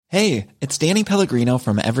Hey, it's Danny Pellegrino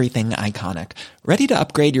from Everything Iconic. Ready to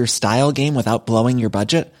upgrade your style game without blowing your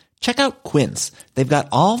budget? Check out Quince. They've got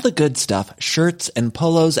all the good stuff, shirts and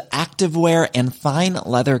polos, activewear, and fine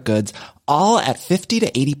leather goods, all at 50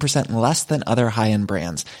 to 80% less than other high-end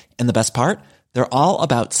brands. And the best part? They're all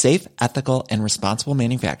about safe, ethical, and responsible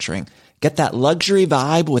manufacturing. Get that luxury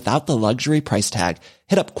vibe without the luxury price tag.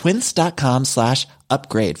 Hit up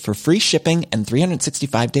quince.com/upgrade for free shipping and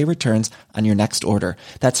 365-day returns on your next order.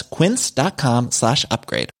 That's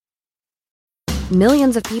quince.com/upgrade.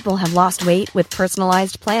 Millions of people have lost weight with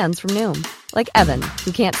personalized plans from Noom. Like Evan,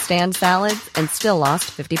 who can't stand salads and still lost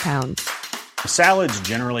 50 pounds. Salads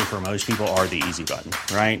generally for most people are the easy button,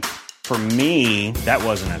 right? For me, that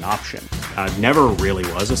wasn't an option. I never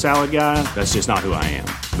really was a salad guy. That's just not who I am.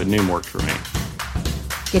 But Noom worked for me.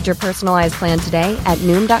 Get your personalized plan today at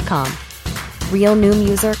Noom.com. Real Noom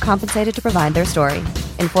user compensated to provide their story.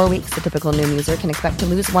 In 4 weeks, the typical Noom user can expect to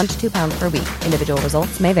lose 1 to 2 pounds per week. Individual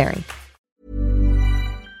results may vary.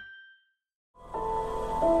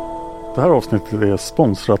 Det här avsnittet är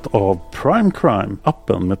sponsrat av Prime Crime,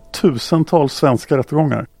 appen med tusentals svenska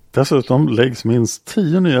rättegångar. Dessutom läggs minst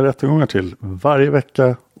 10 nya rättegångar till varje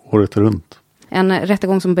vecka, året runt. En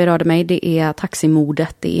rättegång som berörde mig, det är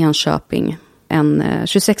taximordet i Enköping. En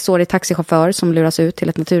 26-årig taxichaufför som luras ut till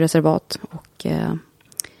ett naturreservat och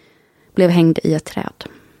blev hängd i ett träd.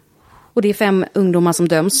 Och det är 5 ungdomar som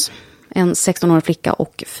döms. En 16-årig flicka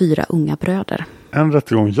och 4 unga bröder. En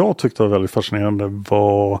rättegång jag tyckte var väldigt fascinerande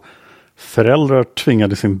var föräldrar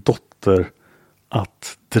tvingade sin dotter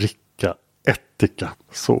att dricka ättika.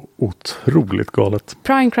 Så otroligt galet.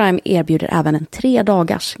 Prime Crime erbjuder även en 3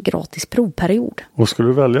 dagars gratis provperiod. Och skulle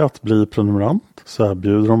du välja att bli prenumerant så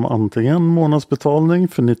erbjuder de antingen månadsbetalning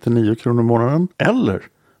för 99 kronor i månaden eller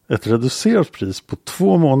ett reducerat pris på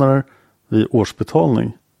 2 månader vid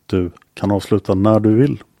årsbetalning. Du kan avsluta när du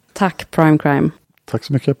vill. Tack Prime Crime. Tack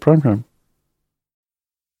så mycket Prime Crime.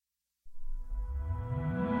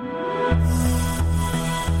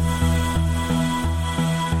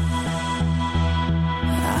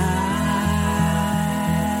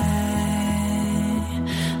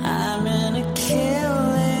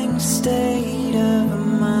 State of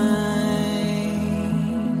mind,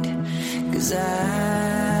 'cause I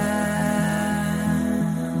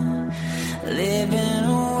live in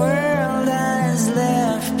a world that is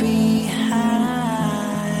left behind,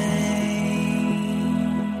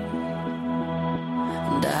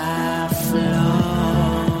 and I flow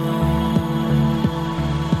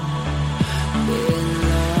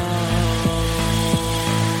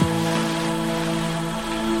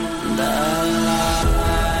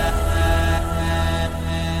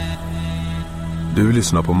Du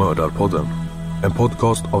lyssnar på Mördarpodden, en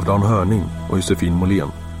podcast av Dan Hörning och Josefin Måhlén.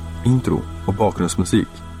 Intro och bakgrundsmusik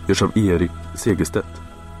görs av Erik Segerstedt.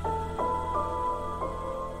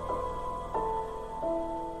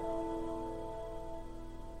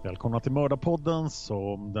 Välkomna till Mördarpodden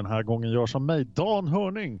som den här gången görs av mig, Dan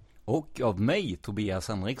Hörning. Och av mig, Tobias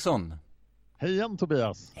Henriksson. Hej igen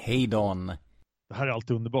Tobias. Hej Dan. Det här är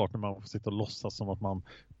alltid underbart när man får sitta och låtsas som att man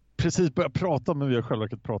precis börjar prata, men vi har själva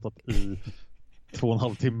pratat i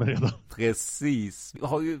 2,5 timmar redan. Precis. Vi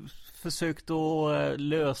har ju försökt att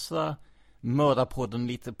lösa Mördarpodden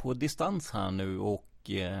lite på distans här nu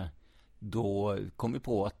och då kom vi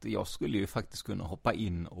på att jag skulle ju faktiskt kunna hoppa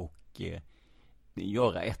in och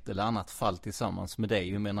göra ett eller annat fall tillsammans med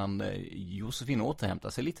dig medan Josefin återhämtar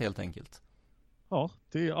sig lite helt enkelt. Ja,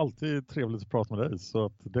 det är alltid trevligt att prata med dig så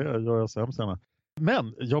att det gör jag så hemskt gärna.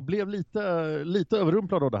 Men jag blev lite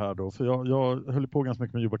överrumplad av det här då, för jag höll på ganska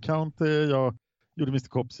mycket med Yuba County, jag gjorde Mr.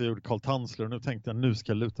 Cops, jag gjorde Carl Tanzler och nu tänkte jag nu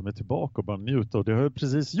ska jag luta mig tillbaka och bara njuta och det har jag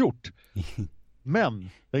precis gjort. Men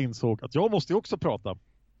jag insåg att jag måste ju också prata.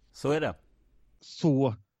 Så är det.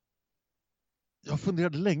 Så jag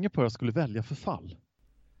funderade länge på vad jag skulle välja för fall.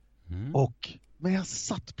 Men jag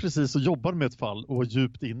satt precis och jobbade med ett fall och var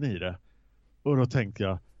djupt inne i det. Och då tänkte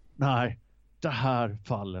jag, nej, det här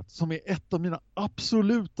fallet som är ett av mina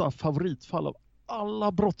absoluta favoritfall av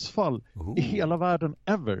alla brottsfall i hela världen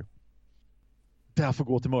ever. Det här får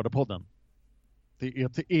gå till Mördarpodden. Det är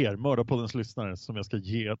till er, Mördarpoddens lyssnare, som jag ska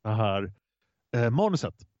ge det här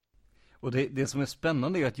manuset. Och det som är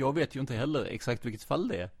spännande är att jag vet ju inte heller exakt vilket fall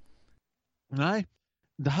det är. Nej,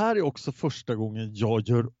 det här är också första gången jag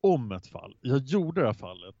gör om ett fall. Jag gjorde det här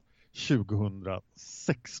fallet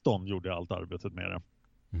 2016, gjorde jag allt arbetet med det.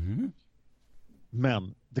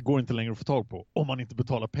 Men det går inte längre att få tag på om man inte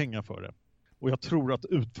betalar pengar för det. Och jag tror att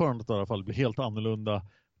utförandet av det här fallet blir helt annorlunda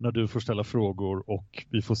när du får ställa frågor och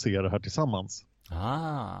vi får se det här tillsammans.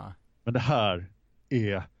 Men det här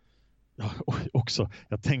är också,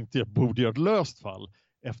 jag tänkte jag borde göra ett löst fall.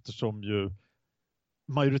 eftersom ju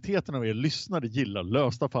majoriteten av er lyssnare gillar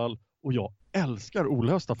lösta fall och jag älskar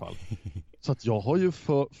olösta fall. Så att jag har ju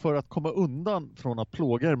för att komma undan från att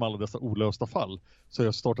plåga er med alla dessa olösta fall så har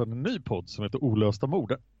jag startat en ny podd som heter Olösta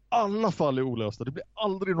mord. Alla fall är olösta. Det blir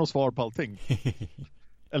aldrig något svar på allting.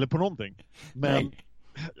 Eller på någonting. Men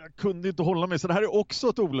jag kunde inte hålla mig. Så det här är också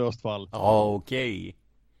ett olöst fall. Ja, okej.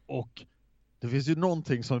 Och det finns ju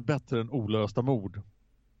någonting som är bättre än olösta mord.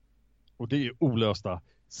 Och det är olösta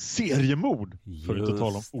seriemord. För att inte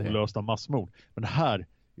tala om olösta massmord. Men det här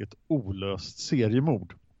är ett olöst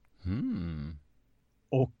seriemord.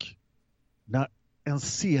 Och när en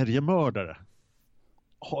seriemördare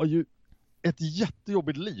har ju ett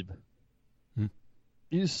jättejobbigt liv.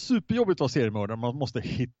 Det är ju superjobbigt att vara seriemördare. Man måste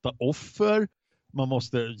hitta offer. Man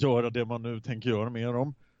måste göra det man nu tänker göra med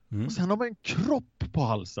dem. Och sen har man en kropp på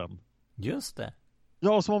halsen. Just det.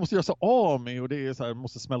 Ja, som man måste göra sig av med. Och det är så här, man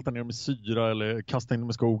måste smälta ner dem i syra eller kasta in dem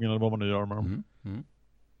i skogen eller vad man nu gör med dem.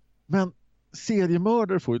 Men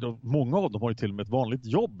seriemördare får ju, många av dem har ju till och med ett vanligt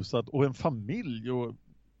jobb så att, och en familj och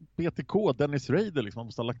BTK, Dennis Rader liksom, man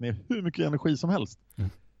måste ha lagt ner hur mycket energi som helst.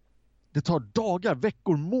 Det tar dagar,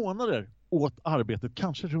 veckor, månader åt arbetet,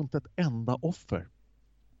 kanske runt ett enda offer.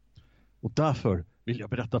 Och därför vill jag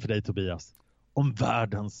berätta för dig, Tobias, om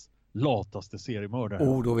världens lataste seriemördare.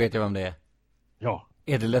 Då vet jag vem det är. Ja.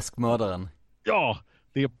 Är det läskmördaren? Ja,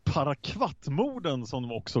 det är Parakvatmorden som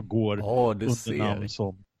de också går under namn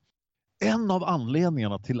som. En av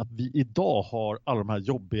anledningarna till att vi idag har alla de här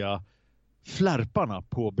jobbiga flärparna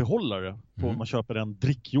på behållare. Om man köper en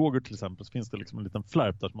drickyoghurt till exempel så finns det liksom en liten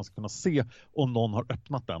flärp där så man ska kunna se om någon har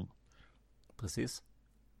öppnat den. Precis.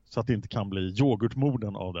 Så att det inte kan bli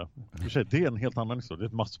yoghurtmorden av det. Det är en helt annan historia. Det är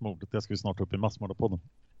ett massmord. Det ska vi snart upp i massmordarpodden.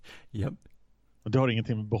 Yep. Och det har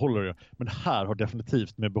ingenting med behållare att göra. Men det här har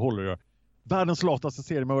definitivt med behållare att göra. Världens lataste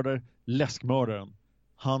seriemördare, läskmördaren.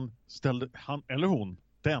 Han ställde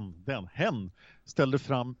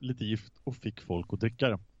fram lite gift och fick folk att dricka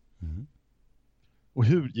det. Och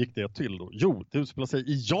hur gick det till då? Jo, det utspelar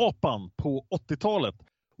sig i Japan på 80-talet.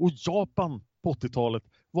 Och Japan på 80-talet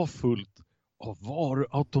var fullt av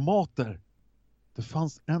varuautomater. Det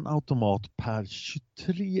fanns en automat per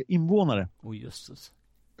 23 invånare. Jösses.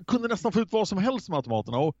 Kunde nästan få ut vad som helst med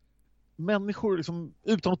automaterna. Och människor liksom,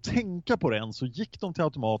 utan att tänka på det än så gick de till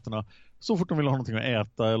automaterna så fort de ville ha någonting att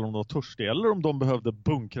äta eller om de var törstiga eller om de behövde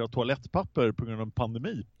bunkra toalettpapper på grund av en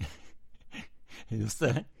pandemi. Just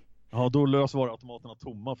det. Ja, då var automaterna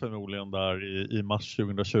tomma förmodligen där i mars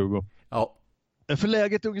 2020. Ja. För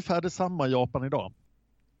läget är ungefär detsamma i Japan idag.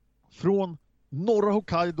 Från norra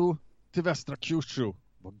Hokkaido till västra Kyushu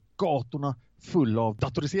var gatorna fulla av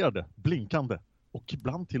datoriserade, blinkande och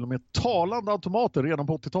ibland till och med talande automater redan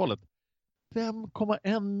på 80-talet.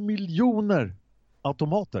 5,1 miljoner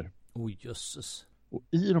automater. Jösses. Och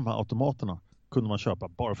i de här automaterna kunde man köpa,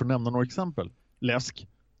 bara för att nämna några exempel, läsk,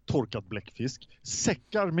 torkad bläckfisk,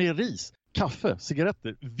 säckar med ris, kaffe,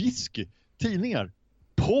 cigaretter, whisky, tidningar,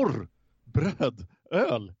 porr, bröd,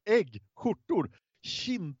 öl, ägg, skjortor,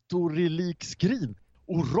 kintoreliksskrin,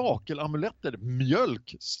 orakelamuletter,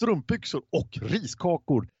 mjölk, strumpbyxor och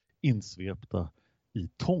riskakor insvepta i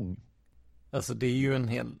tång. Alltså det är ju en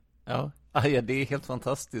hel... Ja, det är helt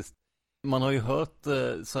fantastiskt. Man har ju hört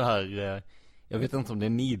så här... Jag vet inte om det är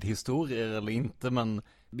nidhistorier eller inte, men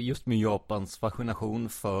just med Japans fascination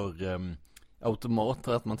för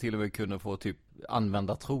automater, att man till och med kunde få typ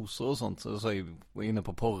använda trosor och sånt, så är vi inne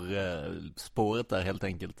på porrspåret där helt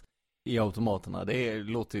enkelt i automaterna. Det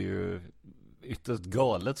låter ju ytterst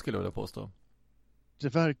galet skulle jag vilja påstå. Det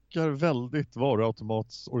verkar väldigt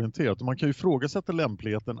varuautomatsorienterat och man kan ju ifrågasätta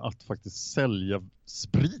lämpligheten att faktiskt sälja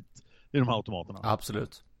sprit i de här automaterna.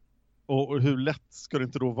 Absolut. Och hur lätt ska det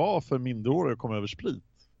inte då vara för minderåriga att komma över sprit?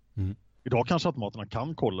 Idag kanske automaterna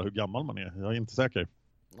kan kolla hur gammal man är. Jag är inte säker.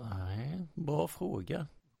 Nej, bra fråga.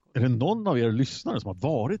 Är det någon av er lyssnare som har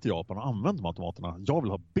varit i Japan och använt de automaterna? Jag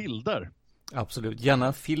vill ha bilder. Absolut. Gärna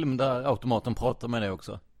en film där automaten pratar med dig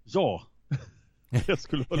också. Ja, det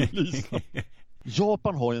skulle vara lysande.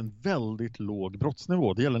 Japan har en väldigt låg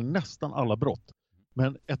brottsnivå. Det gäller nästan alla brott.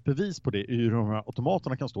 Men ett bevis på det är ju hur de här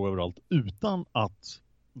automaterna kan stå överallt utan att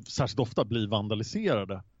särskilt ofta bli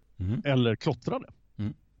vandaliserade eller klottrade.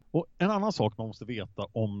 Och en annan sak man måste veta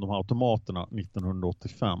om de här automaterna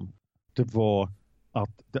 1985, det var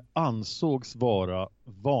att det ansågs vara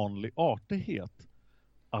vanlig artighet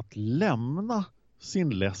att lämna sin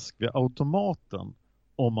läsk vid automaten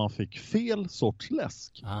om man fick fel sorts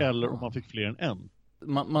läsk eller om man fick fler än en.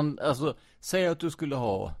 Man alltså, säg att du skulle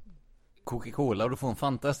ha Coca-Cola och du får en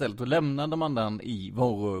Fanta istället, då lämnade man den i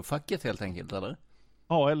varufacket helt enkelt, eller?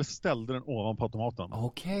 Ja, eller ställde den ovanpå automaten.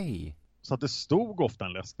 Okej. Så att det stod ofta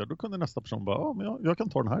en läsk där. Då kunde nästa person bara, men jag kan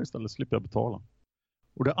ta den här istället, slipper jag betala.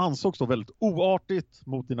 Och det ansågs då väldigt oartigt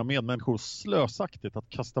mot dina medmänniskor, slösaktigt att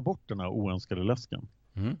kasta bort den här oönskade läsken.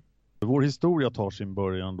 Vår historia tar sin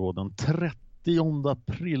början då den 30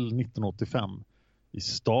 april 1985 i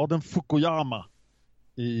staden Fukuyama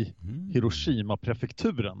i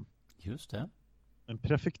Hiroshima-prefekturen. Just det. En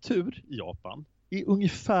prefektur i Japan är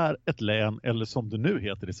ungefär ett län, eller som det nu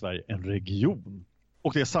heter i Sverige, en region.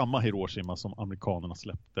 Och det är samma Hiroshima som amerikanerna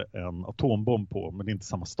släppte en atombomb på, men det är inte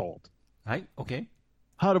samma stad. Nej, okej.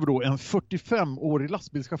 Här har vi då en 45-årig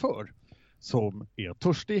lastbilschaufför som är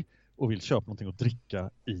törstig och vill köpa någonting att dricka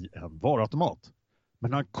i en varuautomat.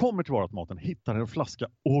 Men när han kommer till varuautomaten hittar han en flaska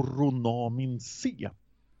Oronamin C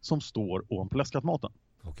som står ovanpå läskautomaten.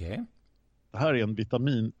 Okej. Det här är en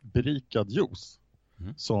vitaminberikad juice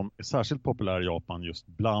som är särskilt populär i Japan just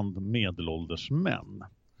bland medelålders män.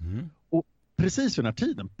 Och precis vid den här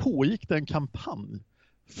tiden pågick det en kampanj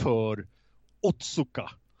för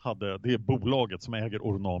Otsuka. Det är bolaget som äger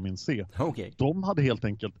Oronamin C. Okay. De hade helt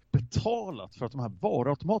enkelt betalat för att de här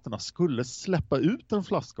varuautomaterna skulle släppa ut en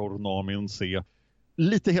flaska Oronamin C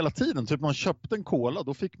lite hela tiden. Typ man köpte en cola,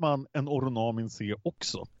 då fick man en Oronamin C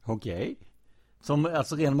också. Okej. Som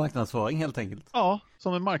alltså ren marknadsföring helt enkelt? Ja,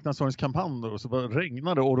 som en marknadsföringskampanj då, så bara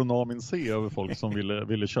regnade Oronamin C över folk som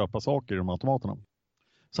ville köpa saker i de automaterna.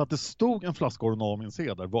 Så att det stod en flaska Oronamin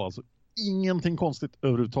C där var alltså ingenting konstigt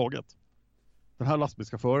överhuvudtaget. Den här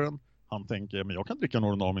lastbilschauffören, han tänker, men jag kan dricka en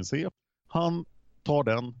Oronamin C. Han tar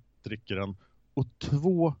den, dricker den och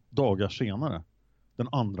 2 dagar senare,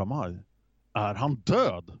 den 2 maj, är han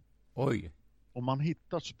död. Oj. Och man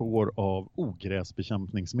hittar spår av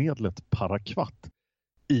ogräsbekämpningsmedlet Paraquat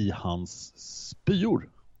i hans spyor.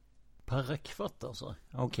 Paraquat alltså?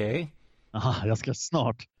 Okej. Aha, jag ska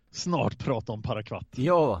snart prata om Paraquat.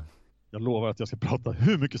 Ja. Jag lovar att jag ska prata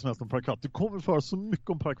hur mycket som helst om Paraquat. Du kommer föra så mycket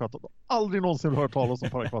om Paraquat att du aldrig någonsin hört talas om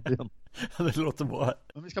Paraquat igen. Det låter bra.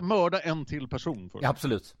 Men vi ska mörda en till person först. Ja,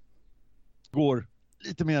 absolut. Går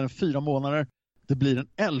lite mer än 4 månader. Det blir den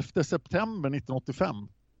 11 september 1985.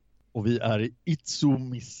 Och vi är i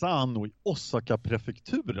Itsumisano i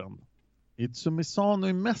Osaka-prefekturen. Itsumisano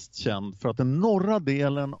är mest känd för att den norra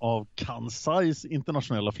delen av Kansais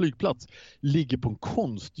internationella flygplats ligger på en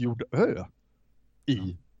konstgjord ö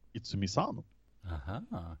i Itsumisano. Aha.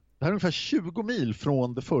 Det här är ungefär 20 mil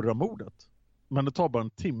från det förra mordet. Men det tar bara en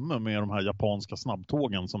timme med de här japanska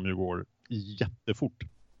snabbtågen som ju går jättefort.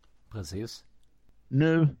 Precis.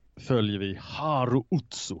 Nu följer vi Haru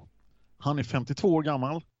Utsu. Han är 52 år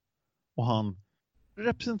gammal och han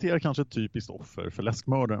representerar kanske ett typiskt offer för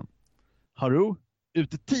läskmördaren. Haru är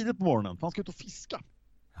ute tidigt på morgonen för han ska ut och fiska.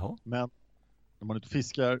 Ja. Men när man är ute och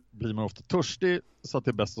fiskar blir man ofta törstig så att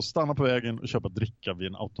det är bäst att stanna på vägen och köpa dricka vid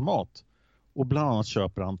en automat. Och bland annat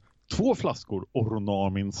köper han 2 flaskor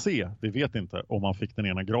Oronamin C. Vi vet inte om han fick den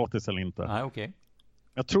ena gratis eller inte. Nej, okej.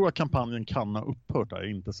 Jag tror att kampanjen kan ha upphört, jag är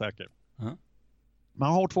inte säker. Mm. Men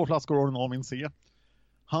han har 2 flaskor Oronamin C.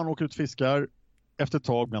 Han åker ut och fiskar. Efter ett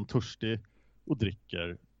tag blir han törstig och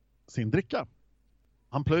dricker sin dricka.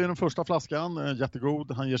 Han plöjer den första flaskan,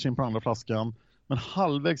 jättegod. Han ger sig in på andra flaskan. Men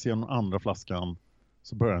halvvägs genom andra flaskan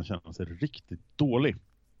så börjar han känna sig riktigt dålig.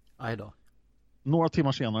 Aj då. Några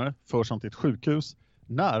timmar senare förs han till ett sjukhus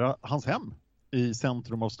nära hans hem i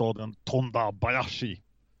centrum av staden Tondabayashi.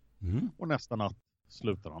 Och nästa natt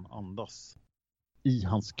slutar han andas. I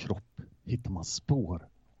hans kropp hittar man spår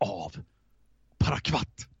av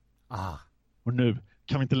Paraquat. Och nu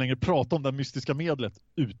kan vi inte längre prata om det mystiska medlet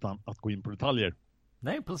utan att gå in på detaljer.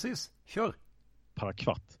 Nej, precis. Kör.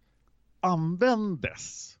 Paraquat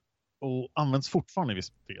användes och används fortfarande i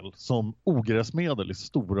viss del som ogräsmedel i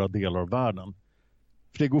stora delar av världen.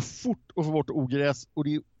 För det går fort att få bort ogräs och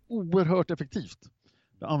det är oerhört effektivt.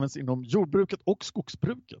 Det används inom jordbruket och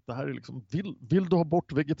skogsbruket. Det här är liksom, vill du ha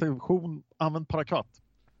bort vegetation, använd Paraquat.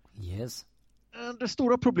 Yes. Det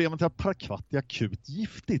stora problemet är att Paraquat är akut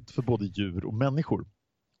giftigt för både djur och människor.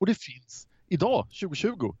 Och det finns idag,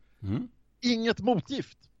 2020, inget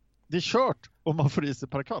motgift. Det är kört om man får i sig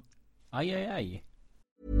Paraquat. Aj.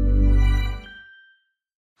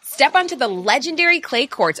 Step onto the legendary clay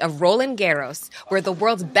courts of Roland Garros, where the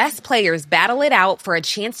world's best players battle it out for a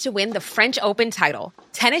chance to win the French Open title.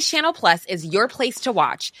 Tennis Channel Plus is your place to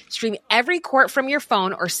watch. Stream every court from your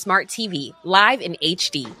phone or smart TV, live in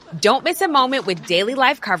HD. Don't miss a moment with daily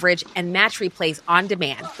live coverage and match replays on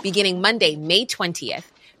demand, beginning Monday, May 20th.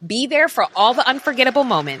 Be there for all the unforgettable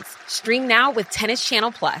moments. Stream now with Tennis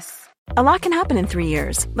Channel Plus. A lot can happen in 3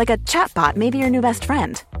 years, like a chatbot may be your new best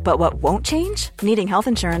friend. But what won't change? Needing health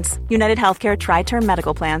insurance. United Healthcare Tri-Term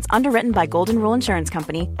Medical Plans, underwritten by Golden Rule Insurance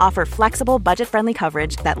Company, offer flexible, budget-friendly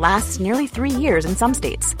coverage that lasts nearly 3 years in some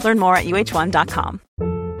states. Learn more at uh1.com.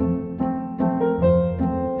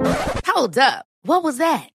 Hold up. What was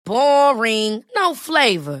that? Boring. No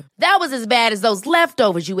flavor. That was as bad as those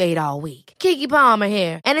leftovers you ate all week. Keke Palmer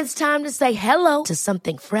here, and it's time to say hello to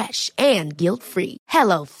something fresh and guilt-free.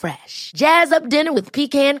 Hello Fresh. Jazz up dinner with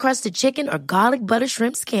pecan-crusted chicken or garlic butter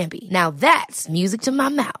shrimp scampi. Now that's music to my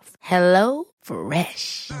mouth. Hello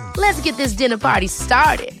Fresh. Let's get this dinner party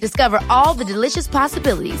started. Discover all the delicious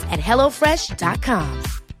possibilities at hellofresh.com.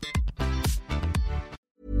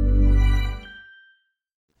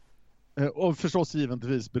 Och förstås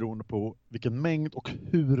givetvis beroende på vilken mängd och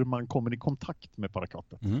hur man kommer i kontakt med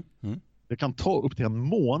parakvatet. Det kan ta upp till en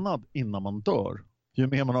månad innan man dör. Ju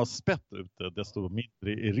mer man har spett ute, desto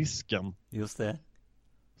mindre är risken. Just det.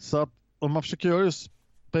 Så att om man försöker göra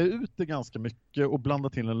spä ut det ganska mycket och blanda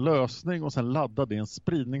till en lösning och sen ladda det i en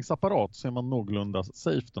spridningsapparat, så är man någorlunda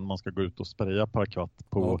safe när man ska gå ut och spraya parakvat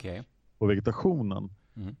på vegetationen.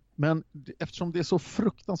 Men eftersom det är så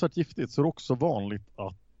fruktansvärt giftigt så är det också vanligt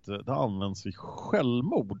att det används vid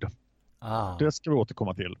självmord. Det ska vi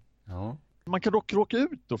återkomma till. Man kan dock råka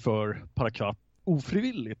ut då för parakvat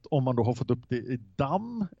ofrivilligt om man då har fått upp det i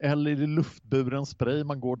damm eller i luftburen spray.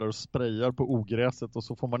 Man går där och sprayar på ogräset och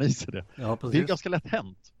så får man i sig det. Det är ganska lätt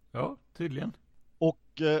hänt. Ja, tydligen.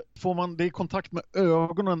 Och får man det i kontakt med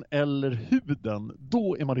ögonen eller huden,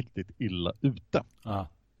 då är man riktigt illa ute.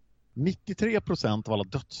 93% av alla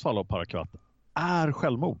dödsfall av parakvat är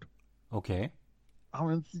självmord. Okej.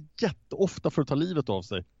 Används jätteofta för att ta livet av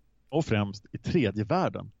sig. Och främst i tredje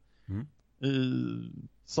världen. I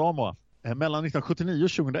Samoa. Mellan 1979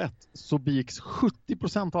 och 2001 så begicks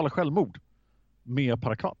 70% av alla självmord med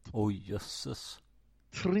parakvat. Oj, jösses.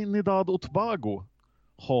 Trinidad och Tobago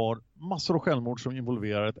har massor av självmord som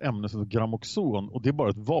involverar ett ämne som heter gramoxon. Och det är bara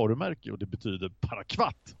ett varumärke och det betyder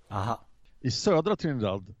parakvat. I södra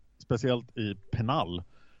Trinidad, speciellt i Penal,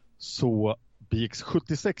 så begicks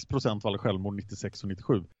 76% av alla självmord 96 och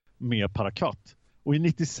 97 med parakvat. Och i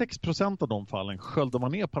 96% av de fallen sköljde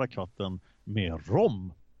man ner parakvatten med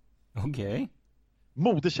rom. Okej.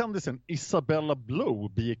 Modekändisen Isabella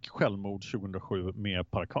Blow begick självmord 2007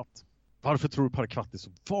 med parakvat. Varför tror du parakvat är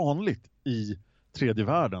så vanligt i tredje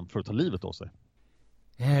världen för att ta livet av sig?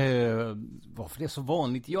 Varför det är så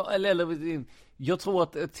vanligt? Jag tror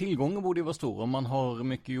att tillgången borde vara stor om man har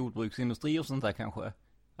mycket jordbruksindustri och sånt där kanske.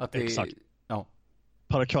 Att det, exakt. Ja.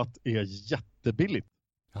 Parakvat är jättebilligt.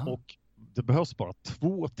 Och det behövs bara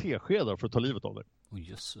 2 teskedar för att ta livet av dig.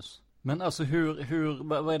 Jösses. Men alltså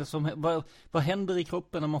vad är det som, vad händer i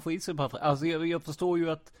kroppen när man får i sig parakvat? Alltså jag förstår ju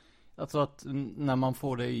att när man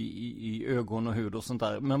får det i ögon och hud och sånt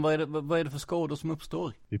där. Men vad är det för skador som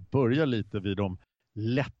uppstår? Vi börjar lite vid de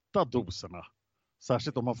lätta doserna.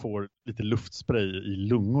 Särskilt om man får lite luftspray i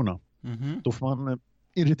lungorna. Då får man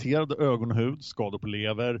irriterade ögon och hud, skador på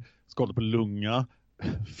lever, skador på lunga,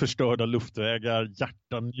 förstörda luftvägar,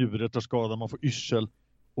 hjärtan, njurar tar skada, man får yrsel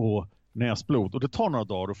och näsblod. Och det tar några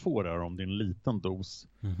dagar att få det här om det är en liten dos.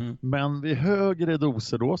 Men vid högre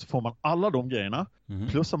doser då så får man alla de grejerna.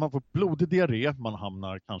 Plus att man får blodig diarré, man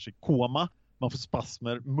hamnar kanske i koma, man får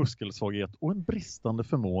spasmer, muskelsvaghet och en bristande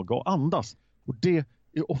förmåga att andas. Och det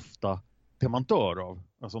är ofta det man dör av.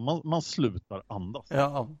 Alltså man slutar andas.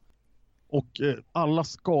 Ja. Och alla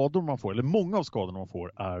skador man får, eller många av skadorna man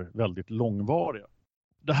får, är väldigt långvariga.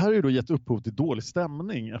 Det här är ju då gett upphov till dålig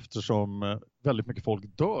stämning eftersom väldigt mycket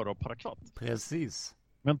folk dör av parakvat. Precis.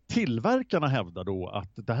 Men tillverkarna hävdar då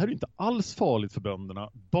att det här är inte alls farligt för bönderna,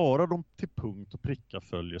 bara de till punkt och pricka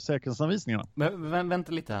följer säkerhetsanvisningarna. Men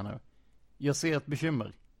vänta lite här nu. Jag ser ett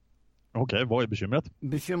bekymmer. Okej, vad är bekymret?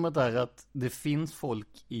 Bekymret är att det finns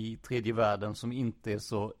folk i tredje världen som inte är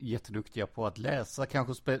så jätteduktiga på att läsa,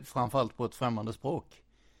 kanske framförallt på ett främmande språk.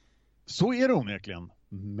 Så är det onekligen.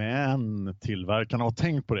 Men tillverkarna har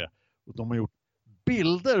tänkt på det. Och de har gjort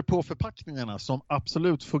bilder på förpackningarna som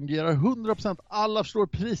absolut fungerar 100%. Alla förstår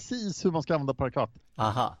precis hur man ska använda parakvat.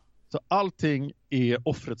 Aha. Så allting är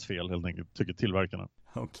offrets fel helt enkelt, tycker tillverkarna.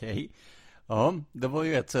 Okej. Ja, det var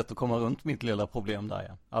ju ett sätt att komma runt mitt lilla problem där,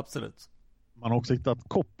 ja. Absolut. Man har också hittat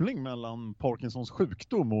koppling mellan Parkinsons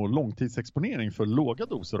sjukdom och långtidsexponering för låga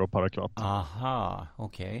doser av parakvat. Aha,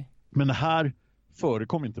 okej. Men det här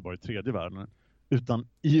förekommer inte bara i tredje världen, utan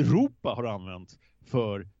i Europa har det använts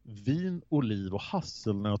för vin, oliv och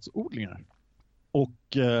hasselnötsodlingar.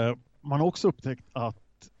 Och man har också upptäckt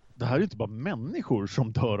att det här är inte bara människor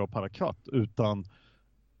som dör av parakvat, utan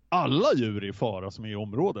alla djur är i fara som är i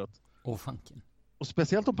området. Åh fanken. Och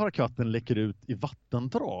speciellt om parakvatten läcker ut i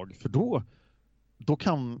vattendrag, för då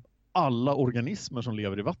kan alla organismer som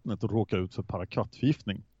lever i vattnet råka ut för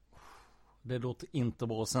parakvattförgiftning. Det låter inte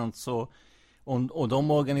bra. Sen så, och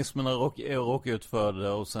de organismerna råkar ut för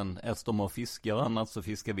det och sen äts de av fiskar och annat, så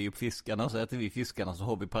fiskar vi upp fiskarna, så äter vi fiskarna, så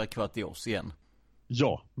har vi parakvatt i oss igen.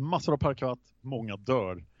 Ja, massor av parakvatt, många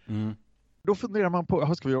dör. Då funderar man på,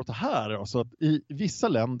 hur ska vi göra det här? Alltså att i vissa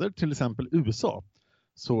länder, till exempel USA,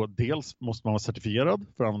 så dels måste man vara certifierad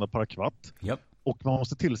för att använda parakvatt. Yep. Och man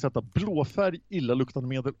måste tillsätta blåfärg, illaluktande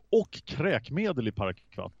medel och kräkmedel i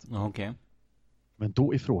parakvatt. Okay. Men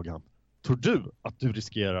då är frågan, tror du att du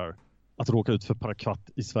riskerar att råka ut för parakvatt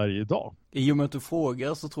i Sverige idag? I och med att du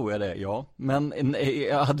frågar så tror jag det, ja. Men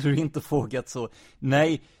hade du inte frågat så,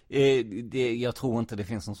 nej, jag tror inte det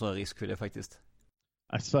finns någon sån risk för det faktiskt.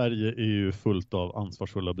 Nej, Sverige är ju fullt av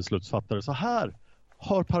ansvarsfulla beslutsfattare. Så här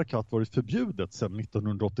har parakvatt varit förbjudet sedan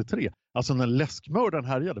 1983. Alltså när läskmördaren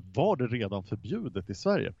härjade var det redan förbjudet i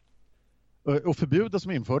Sverige. Och förbudet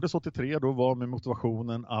som infördes 83 då var med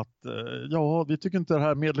motivationen att vi tycker inte det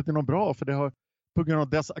här medlet är något bra, för det har på grund av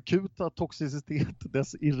dess akuta toxicitet,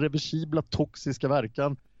 dess irreversibla toxiska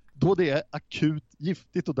verkan, då det är akut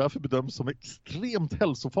giftigt och därför bedöms som extremt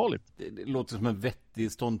hälsofarligt. Det låter som en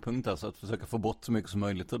vettig ståndpunkt, alltså att försöka få bort så mycket som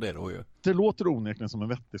möjligt av det då ju. Det låter onekligen som en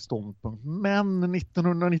vettig ståndpunkt, men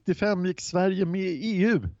 1995 gick Sverige med i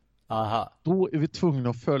EU. Aha. Då är vi tvungna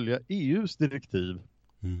att följa EUs direktiv.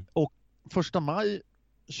 Och 1 maj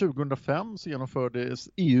 2005 så genomfördes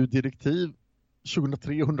EU-direktiv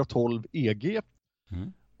 2003-112 EG.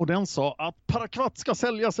 Och den sa att parakvatt ska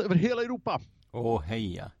säljas över hela Europa.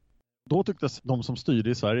 Heja. Då tycktes de som styrde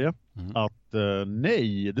i Sverige att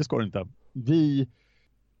nej, det ska det inte.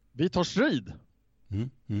 Vi tar strid.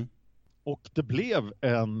 Och det blev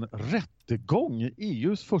en rättegång i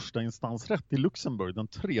EUs första instansrätt i Luxemburg den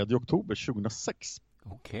 3 oktober 2006.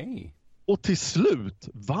 Okej. Och till slut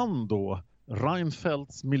vann då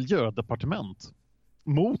Reinfeldts miljödepartement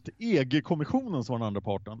mot EG-kommissionen som var den andra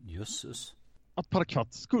parten. Jösses. Att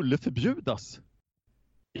parakvatt skulle förbjudas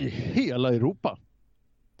i hela Europa.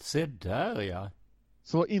 Se där, ja.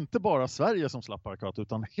 Så inte bara Sverige som slapp parakvatt,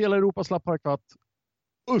 utan hela Europa slapp parakvatt.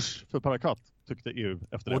 Usch för parakvatt, tyckte EU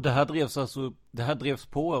efter det. Och det här drevs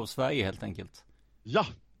på av Sverige helt enkelt. Ja.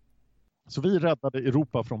 Så vi räddade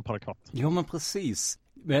Europa från parakvatt. Jo, men precis.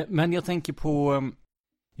 Men jag tänker på...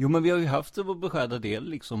 Jo, men vi har ju haft vår beskärda del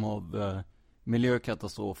liksom av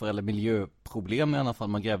miljökatastrofer eller miljöproblem i alla fall.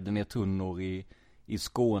 Man grävde ner tunnor i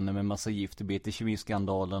Skåne med massa gift i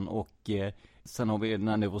BT-kemiskandalen och sen har vi den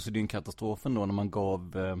här neurosedynkatastrofen då när man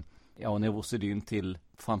gav neurosedyn till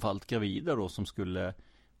framförallt gravida då som skulle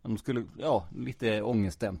lite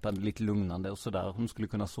ångestdämpande, lite lugnande och sådär. Hon skulle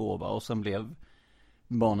kunna sova och sen blev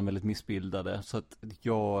barnen väldigt missbildade så att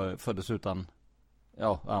jag föddes utan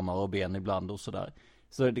armar och ben ibland och sådär.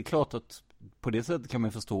 Så det är klart att på det sättet kan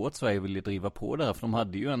man förstå att Sverige ville driva på det här, för de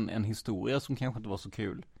hade ju en historia som kanske inte var så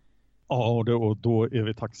kul. Ja, och då är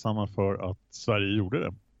vi tacksamma för att Sverige gjorde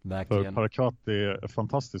det. Verkligen. För parakvatt är ett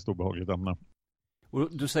fantastiskt obehagligt ämne.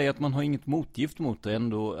 Och du säger att man har inget motgift mot det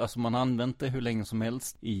ändå. Alltså man har använt det hur länge som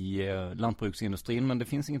helst i lantbruksindustrin, men det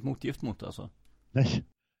finns inget motgift mot det alltså? Nej.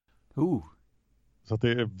 Så att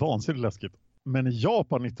det är vansinnigt läskigt. Men i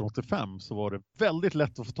Japan 1985 så var det väldigt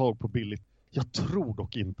lätt att få tag på billigt. Jag tror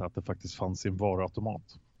dock inte att det faktiskt fanns i en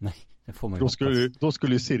varuautomat. Nej, det får man ju då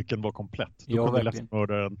skulle ju cirkeln vara komplett. Då kunde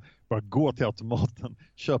läskmördaren bara gå till automaten,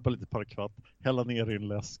 köpa lite parakvatt, hälla ner i en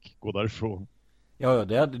läsk, gå därifrån. Ja,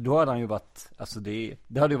 då hade han ju varit, alltså det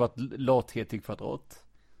hade ju varit lathet i kvadrat.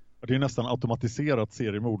 Det är nästan automatiserat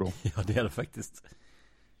seriemord då. Ja, det är det faktiskt.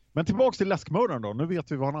 Men tillbaks till läskmördaren då, nu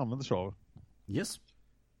vet vi vad han använder sig av. Yes.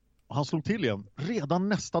 Och han slog till igen redan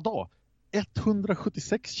nästa dag.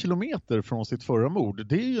 176 kilometer från sitt förra mord.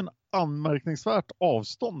 Det är ju en anmärkningsvärt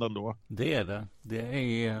avstånd ändå. Det är det.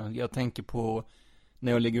 Jag tänker på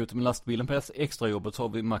när jag ligger ute med lastbilen på extrajobbet så har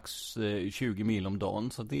vi max 20 mil om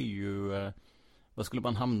dagen. Så det är ju, vad skulle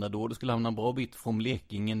man hamna då? Det skulle hamna en bra bit från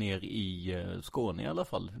Blekinge ner i Skåne i alla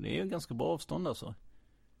fall. Det är ju en ganska bra avstånd alltså.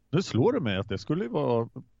 Nu slår det mig att det skulle vara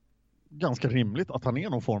ganska rimligt att han är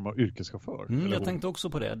någon form av yrkeschaufför. Jag tänkte också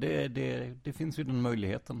på det. Det finns ju den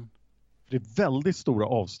möjligheten. Det är väldigt stora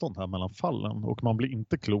avstånd här mellan fallen och man blir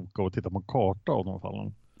inte klok av att titta på en karta av de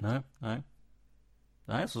fallen.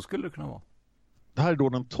 Nej, så skulle det kunna vara. Det här är då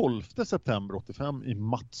den 12 september 85 i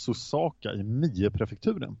Matsusaka i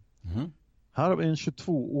Mie-prefekturen. Här har vi en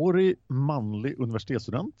 22-årig manlig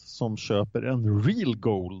universitetsstudent som köper en Real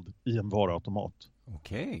Gold i en varuautomat.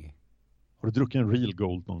 Okej. Har du druckit en Real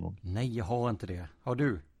Gold någon gång? Nej, jag har inte det. Har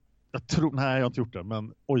du? Nej, jag har inte gjort det,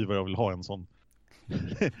 men oj vad jag vill ha en sån.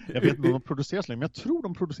 Jag vet inte om de produceras längre, men jag tror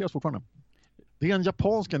de produceras fortfarande. Det är en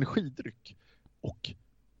japansk energidryck. Och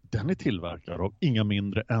den är tillverkad av inga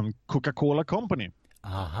mindre än Coca-Cola Company.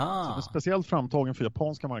 Aha. Så den är speciellt framtagen för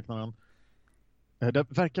japanska marknaden.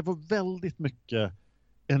 Det verkar vara väldigt mycket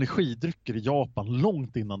energidrycker i Japan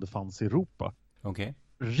långt innan det fanns i Europa. Okej.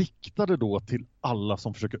 Riktade då till alla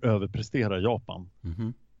som försöker överprestera i Japan.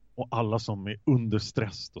 Mhm. Och alla som är under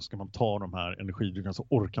stress, då ska man ta de här energidryckerna så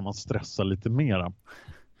orkar man stressa lite mera.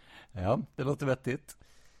 Ja, det låter vettigt.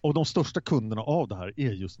 Och de största kunderna av det här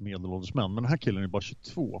är just medelålders män. Men den här killen är bara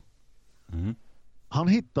 22. Mm. Han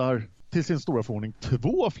hittar till sin stora förvåning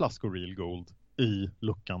 2 flaskor Real Gold i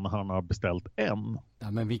luckan när han har beställt en.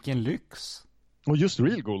 Ja, men vilken lyx. Och just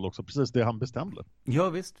Real Gold också, precis det han bestämde. Ja,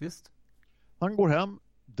 visst. Han går hem,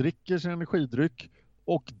 dricker sin energidryck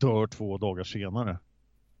och dör 2 dagar senare.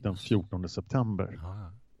 Den 14 september.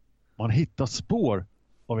 Ja. Man hittar spår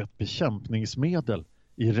av ett bekämpningsmedel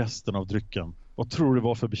i resten av drycken. Vad tror du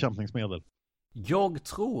var för bekämpningsmedel? Jag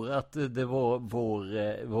tror att det var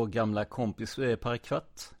vår gamla kompis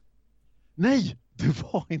Paraquat. Nej, det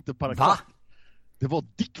var inte Paraquat. Va? Det var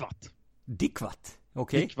Dickwatt. Dickwatt?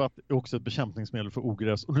 Okej. Dickwatt är också ett bekämpningsmedel för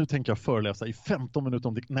ogräs. Och nu tänker jag föreläsa i 15 minuter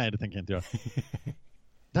om Nej, det tänker jag inte göra.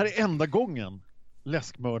 Det här är enda gången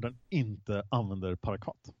läskmördaren inte använder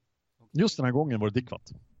Paraquat. Just den här gången var det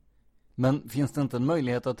Dickwatt. Men finns det inte en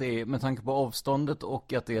möjlighet att det är, med tanke på avståndet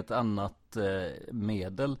och att det är ett annat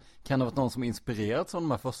medel, kan det vara någon som inspirerats av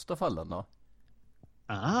de här första fallen då?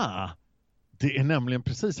 Det är nämligen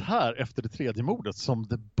precis här efter det 3:e mordet som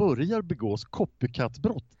det börjar begås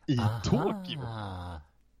copycat-brott i Tokyo.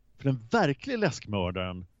 För den verkliga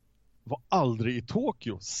läskmördaren var aldrig i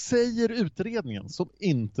Tokyo, säger utredningen, som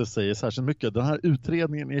inte säger särskilt mycket. Den här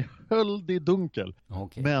utredningen är höljd i dunkel.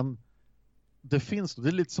 Okay. Men det finns, det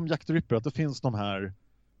är lite som Jack the Ripper, att det finns de här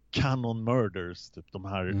canon murders, typ de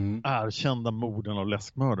här erkända morden av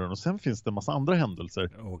läskmördaren. Och sen finns det en massa andra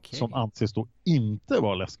händelser som anses då inte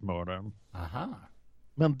vara läskmördaren. Aha.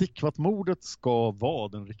 Men Dickwatt-mordet ska vara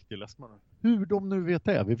den riktiga läskmördaren. Hur de nu vet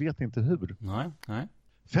det, vi vet inte hur. Nej.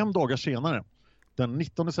 5 dagar senare, den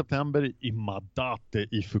 19 september i Madate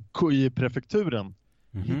i Fukui-prefekturen,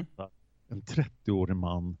 hittar en 30-årig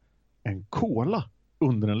man en cola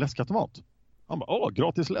under en läskautomat. Han bara,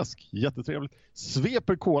 gratis läsk, jättetrevligt.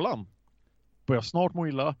 Sveper kolan, börjar snart må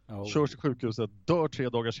illa, körs till sjukhuset, dör 3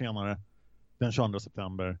 dagar senare, den 22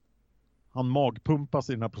 september. Han magpumpas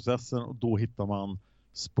i den här processen och då hittar man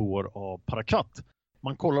spår av Paraquat.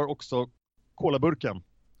 Man kollar också kolaburken.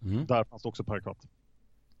 Där fanns det också Paraquat.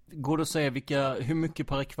 Går det att säga hur mycket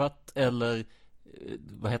Paraquat eller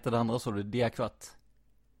vad heter det andra, så det Diakvatt?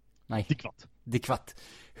 Nej. Dickwatt.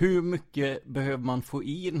 Hur mycket behöver man få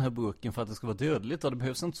i den här burken för att det ska vara dödligt? Och det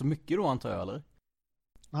behövs inte så mycket då, antar jag, eller?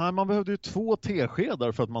 Nej, man behövde ju 2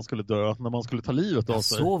 teskedar för att man skulle dö när man skulle ta livet av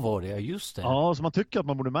sig. Så var det, just det. Ja, så man tycker att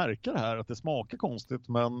man borde märka det här, att det smakar konstigt,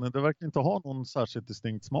 men det verkar inte ha någon särskilt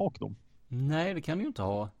distinkt smak då. Nej, det kan det ju inte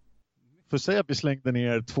ha. För säg att vi slängde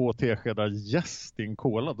ner 2 teskedar jäst i en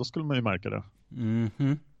cola, då skulle man ju märka det.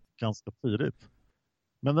 Ganska tidigt.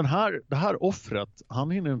 Men det här offret,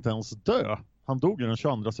 han hinner inte ens dö. Han dog ju den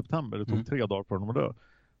 22 september. Det tog 3 dagar för honom att dö.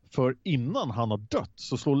 För innan han har dött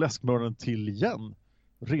så slår läskmördaren till igen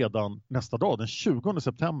redan nästa dag, den 20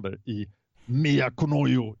 september i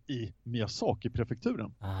Miyakonoyo i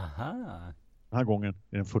Miyazaki-prefekturen. Aha. Den här gången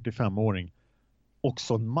är en 45-åring.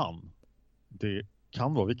 Också en man. Det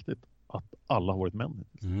kan vara viktigt att alla har varit män.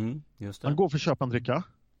 Just det. Han går för att köpa en dricka.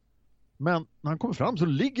 Men när han kommer fram så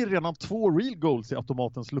ligger redan 2 Real Golds i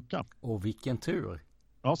automatens lucka. Och vilken tur.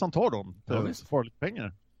 Ja, så han tar dem. Det är farligt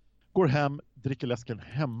pengar. Går hem, dricker läsken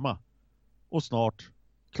hemma. Och snart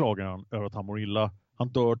klagar han över att han mår illa. Han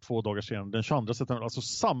dör 2 dagar senare, den 22 september. Alltså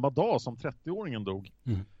samma dag som 30-åringen dog.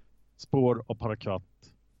 Spår av Paraquat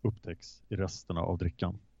upptäcks i resterna av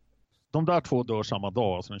drickan. De där 2 dör samma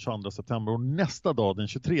dag, alltså den 22 september. Och nästa dag, den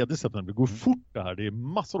 23 september, går fort det här. Det är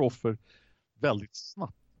massor offer väldigt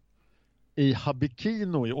snabbt. I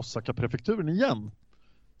Habikino i Osaka-prefekturen igen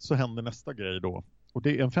så händer nästa grej då. Och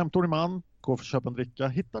det är en 50-årig man, går för att köpa en dricka,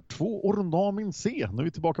 hittar 2 Ornamin C. Nu är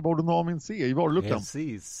vi tillbaka på Ornamin C i varuluckan.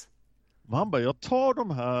 Precis. Och han bara, jag tar de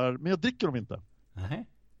här, men jag dricker dem inte.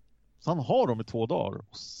 Så han har dem i 2 dagar.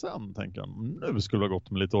 Och sen tänker han, nu skulle det ha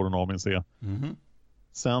gått med lite Ornamin C.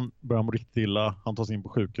 Sen börjar han må riktigt illa, han tas in på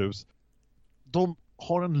sjukhus. De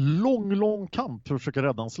har en lång kamp för att försöka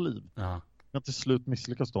rädda hans liv. Men till slut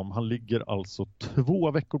misslyckas de. Han ligger alltså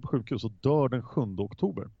 2 veckor på sjukhus och dör den 7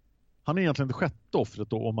 oktober. Han är egentligen det 6:e offret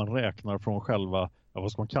då, om man räknar från själva,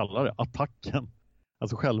 vad ska man kalla det, attacken.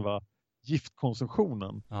 Alltså själva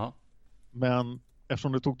giftkonsumtionen. Ja. Men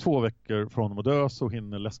eftersom det tog 2 veckor för honom att dö så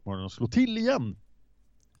hinner läskmördaren slå till igen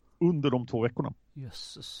under de 2 veckorna.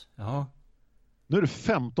 Jösses, ja. Nu är det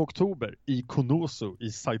 5 oktober i Konosu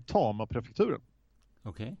i Saitama-prefekturen.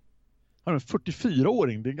 Okej. Han är en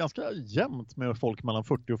 44-åring. Det är ganska jämnt med folk mellan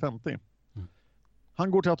 40 och 50. Mm.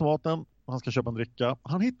 Han går till automaten och han ska köpa en dricka.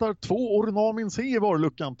 Han hittar 2 Ornamin C i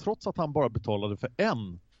varuluckan trots att han bara betalade för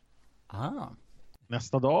en.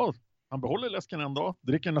 Nästa dag, han behåller läsken en dag,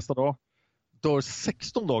 dricker nästa dag, dör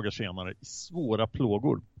 16 dagar senare i svåra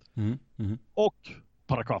plågor. Och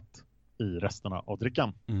parakvatt i resterna av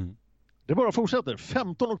drickan. Det bara fortsätter.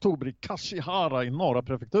 15 oktober i Kashihara i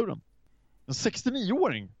Nara-prefekturen. En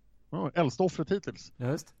 69-åring, äldsta offret hittills,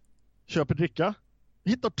 köper dricka,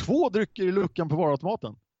 hittar 2 drycker i luckan på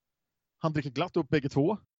varuautomaten. Han dricker glatt upp bägge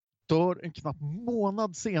 2, dör en knapp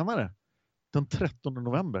månad senare, den 13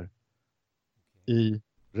 november. I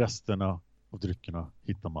resterna av dryckerna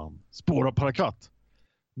hittar man spår av parakvatt.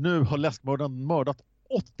 Nu har läskmördaren mördat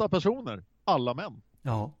 8 personer, alla män.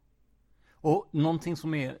 Ja. Och någonting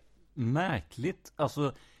som är märkligt,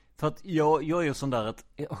 alltså, för att jag är ju sån där att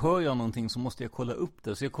hör jag någonting så måste jag kolla upp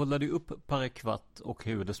det. Så jag kollade ju upp parakvatt och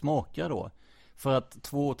hur det smakar då. För att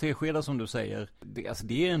 2 teskedar som du säger,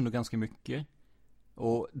 det är ändå ganska mycket.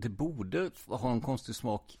 Och det borde ha en konstig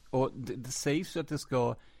smak. Och det sägs ju att det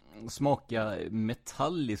ska smaka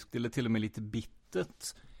metalliskt eller till och med lite bittert,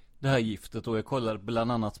 det här giftet. Och jag kollade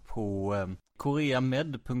bland annat på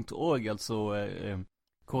koreamed.org, alltså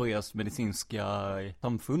Koreas medicinska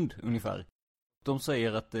samfund ungefär. De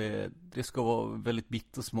säger att det ska vara väldigt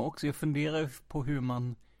bitter smak, så jag funderar på hur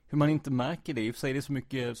man inte märker det. I och för sig är det så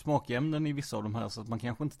mycket smakämnen i vissa av de här så att man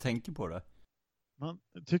kanske inte tänker på det. Man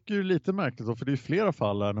tycker ju lite märkligt då, för det är flera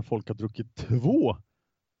fall när folk har druckit 2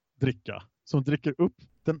 dricka. Som dricker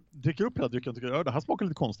upp hela drycken och tycker, det här smakar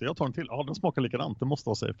lite konstigt, jag tar en till. Ja, den smakar likadant, det måste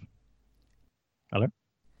vara safe. Eller?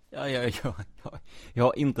 Jag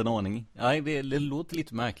har inte en aning. Nej, det låter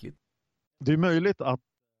lite märkligt. Det är möjligt att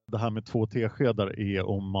det här med 2 teskedar är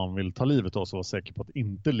om man vill ta livet av sig och vara säker på att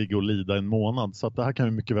inte ligga och lida en månad. Så att det här kan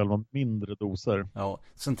ju mycket väl vara mindre doser. Ja,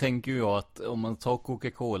 sen tänker jag att om man tar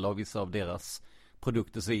Coca-Cola och vissa av deras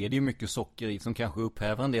produkter så är det ju mycket socker i som kanske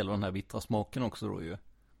upphäver en del av den här bittra smaken också då ju.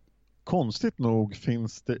 Konstigt nog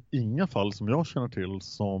finns det inga fall som jag känner till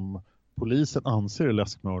som polisen anser är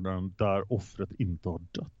läskmördaren där offret inte har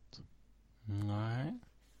dött. Nej.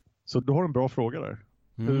 Så du har en bra fråga där.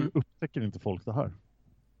 Hur upptäcker inte folk det här?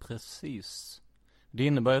 Precis. Det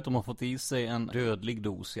innebär att de har fått i sig en dödlig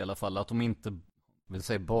dos i alla fall. Att de inte, vill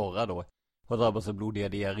säga bara då, har drabbats av blodiga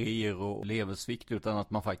diarréer och leversvikt, utan att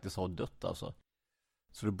man faktiskt har dött alltså.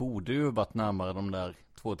 Så det borde ju varit närmare de där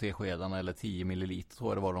 2 teskedarna eller 10 milliliter tror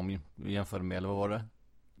jag det var de jämförde med, eller vad var det?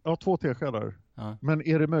 Ja, 2 teskedar. Ja. Men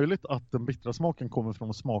är det möjligt att den bittra smaken kommer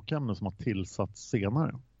från smakämnen som har tillsatts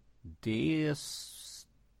senare? Det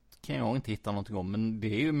kan jag inte hitta någonting om, men det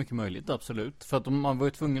är ju mycket möjligt, absolut. För att man var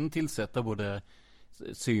ju tvungen att tillsätta både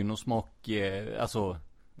syn och smak, alltså...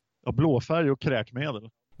 Ja, blåfärg och kräkmedel.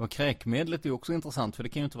 Ja, kräkmedlet är ju också intressant, för det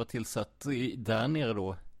kan ju inte vara tillsatt där nere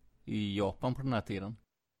då, i Japan på den här tiden.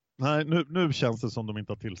 Nej, nu känns det som de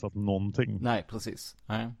inte har tillsatt någonting. Nej, precis.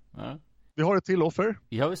 Nej. Ja. Vi har ett till offer.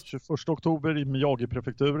 Ja, visst. 21 oktober i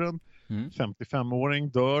Miyagi-prefekturen. 55-åring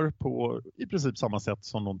dör på i princip samma sätt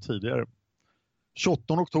som de tidigare.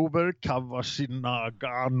 28 oktober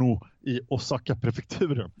Kawashinagano i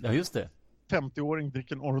Osaka-prefekturen. Ja, just det. 50-åring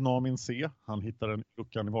dricker en Ornamin C. Han hittar den i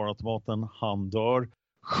luckan i varuautomaten. Han dör.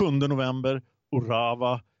 7 november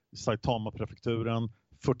Urawa i Saitama-prefekturen.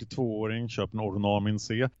 42-åring köper en Ornamin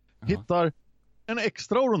C. Hittar en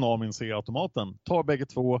extra Ornamin C i automaten. Tar bägge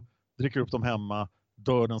 2. Dricker upp dem hemma.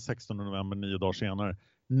 Dör den 16 november 9 dagar senare.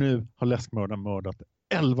 Nu har läskmördaren mördat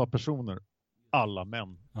 11 personer. Alla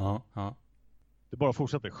män. Ja. Det bara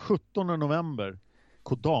fortsätter. 17 november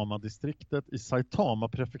Kodama-distriktet i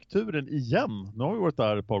Saitama-prefekturen igen. Nu har vi varit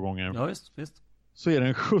där ett par gånger. Ja, visst. Så är det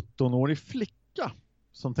en 17-årig flicka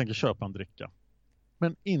som tänker köpa en dricka.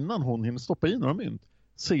 Men innan hon hinner stoppa i några mynt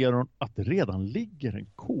ser hon att det redan ligger en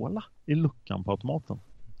cola i luckan på automaten.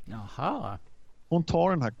 Jaha. Hon tar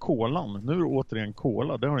den här kolan. Nu är det återigen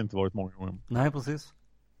cola. Det har det inte varit många gånger. Nej, precis.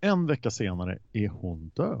 En vecka senare är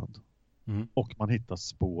hon död. Och man hittar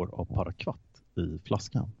spår av parakvatt i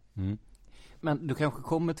flaskan. Men du kanske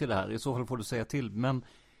kommer till det här. I så fall får du säga till. Men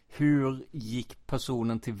hur gick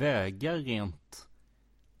personen tillväga rent?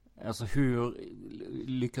 Alltså hur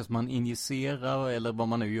lyckas man injicera eller vad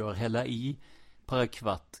man nu gör, hälla i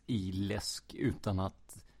parakvatt i läsk utan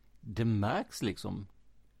att det märks liksom?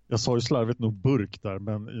 Jag sa ju slarvigt nog burk där,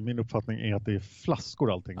 men i min uppfattning är att det är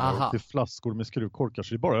flaskor allting. Det är flaskor med skruvkorkar,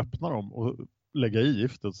 så det är bara att öppna dem och lägga i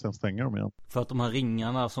giftet och sen stänga dem igen. För att de här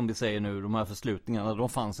ringarna som vi säger nu, de här förslutningarna, de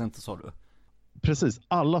fanns inte, sa du? Precis,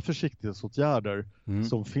 alla försiktighetsåtgärder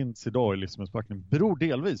som finns idag i livsmedelsförpackning beror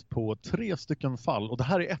delvis på 3 stycken fall. Och det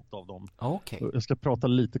här är ett av dem. Okay. Jag ska prata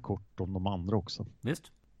lite kort om de andra också.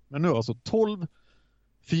 Visst. Men nu alltså 12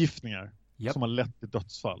 förgiftningar som har lett till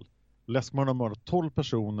dödsfall. Läskmördaren har mördat 12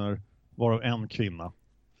 personer, varav en kvinna.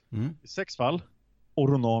 I 6 fall,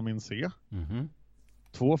 Oronamin C.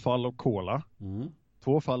 2 fall av cola.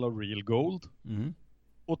 2 fall av real gold.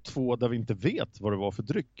 Och 2 där vi inte vet vad det var för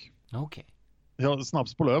dryck. Okej. Jag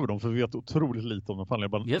snabbspolar över dem för vi vet otroligt lite om de fallen.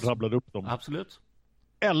 Jag bara rabblade upp dem. Absolut.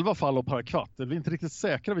 11 fall av parakvat. Vi är inte riktigt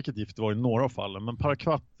säkra vilket gift det var i några av fallen. Men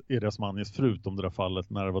parakvat är det som anges förutom det där fallet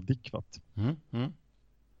när det var dickvat.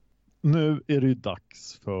 Nu är det ju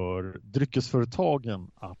dags för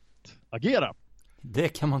dryckesföretagen att agera. Det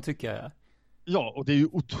kan man tycka, ja. Ja, och det är ju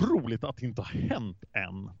otroligt att det inte har hänt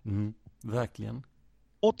än. Verkligen.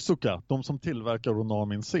 Otsuka, de som tillverkar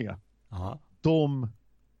Oronamin C, de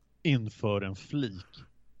inför en flik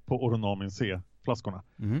på Oronamin C-flaskorna.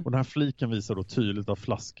 Och den här fliken visar då tydligt att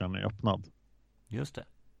flaskan är öppnad. Just det.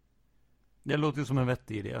 Det låter ju som en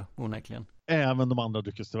vettig idé, onekligen. Även de andra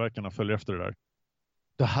dryckestillverkarna följer efter det där.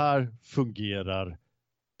 Det här fungerar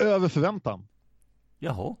över förväntan.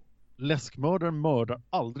 Jaha. Läskmördaren mördar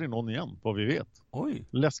aldrig någon igen, vad vi vet. Oj.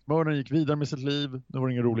 Läskmördaren gick vidare med sitt liv. Det var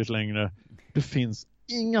inget roligt längre. Det finns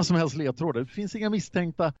inga som helst ledtrådar. Det finns inga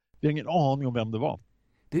misstänkta. Vi har ingen aning om vem det var.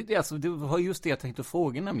 Det var just det jag tänkte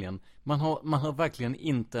fråga nämligen. Man har verkligen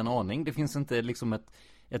inte en aning. Det finns inte liksom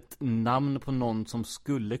ett namn på någon som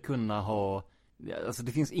skulle kunna ha... Alltså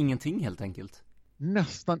det finns ingenting helt enkelt.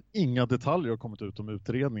 Nästan inga detaljer har kommit ut om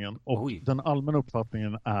utredningen. Och den allmänna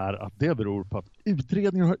uppfattningen är att det beror på att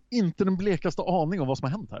utredningen har inte den blekaste aning om vad som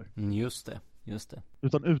har hänt här. Just det.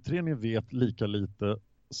 Utan utredningen vet lika lite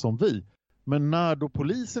som vi. Men när då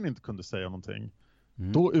polisen inte kunde säga någonting,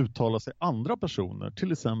 då uttalar sig andra personer,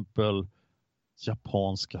 till exempel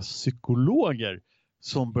japanska psykologer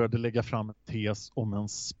som började lägga fram en tes om en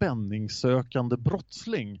spänningssökande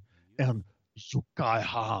brottsling, en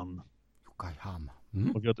Yokai-han.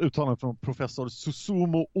 Och vi har ett uttalande från professor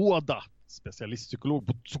Susumu Oda, specialistpsykolog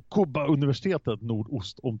på Tsukuba-universitetet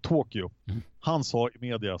nordost om Tokyo. Han sa i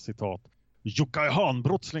media, citat,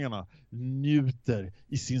 Yokai-han-brottslingarna njuter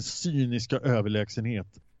i sin cyniska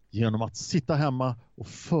överlägsenhet genom att sitta hemma och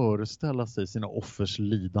föreställa sig sina offers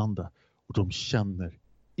lidande, och de känner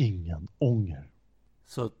ingen ånger.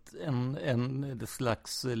 Så att en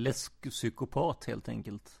slags läskpsykopat helt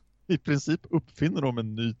enkelt. I princip uppfinner de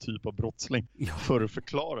en ny typ av brottsling för att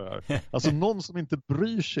förklara det här. Alltså någon som inte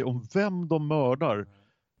bryr sig om vem de mördar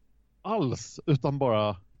alls, utan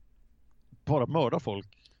bara mördar folk.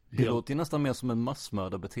 Det låter ju nästan mer som en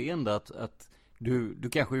massmördarbeteende att du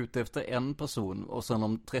kanske är ute efter en person och sen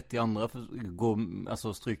om 30 andra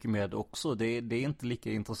stryker med också. Det är inte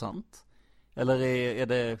lika intressant. Eller är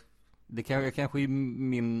det kanske är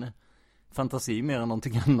min fantasi mer än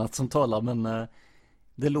någonting annat som talar, men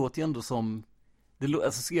det låter ju ändå som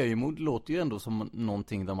seriemord låter ju ändå som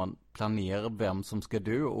någonting där man planerar vem som ska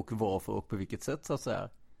dö och varför och på vilket sätt, så att säga.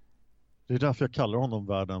 Det är därför jag kallar honom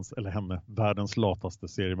världens lataste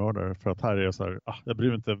seriemördare. För att här är jag så här, jag bryr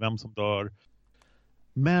mig inte vem som dör.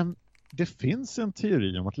 Men det finns en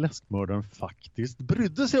teori om att läskmördaren faktiskt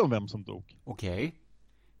brydde sig om vem som dog. Okej.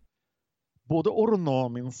 Både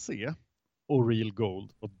Oronamin C och Real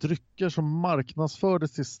Gold och drycker som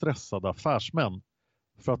marknadsfördes till stressade affärsmän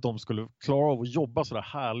för att de skulle klara av att jobba så där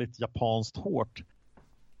härligt japanskt hårt.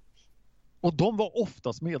 Och de var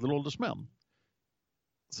oftast medelålders män.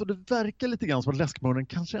 Så det verkar lite grann som att läskmördaren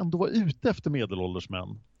kanske ändå var ute efter medelålders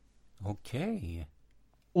män. Okej.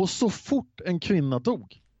 Och så fort en kvinna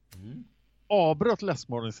dog avbröt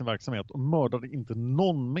läskmördaren sin verksamhet och mördade inte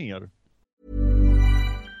någon mer.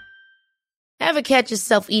 Ever catch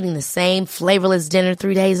yourself eating the same flavorless dinner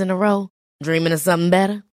 3 days in a row? Dreaming of something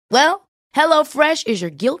better? Well, HelloFresh is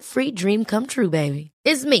your guilt-free dream come true, baby.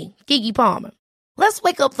 It's me, Keke Palmer. Let's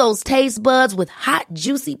wake up those taste buds with hot,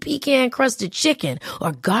 juicy pecan-crusted chicken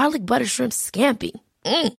or garlic butter shrimp scampi.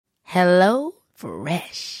 Hello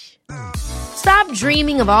Fresh. Stop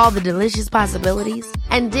dreaming of all the delicious possibilities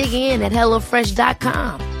and dig in at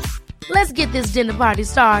HelloFresh.com. Let's get this dinner party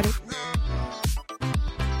started.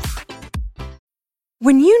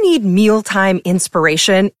 When you need mealtime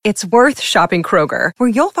inspiration, it's worth shopping Kroger, where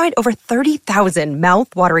you'll find over 30,000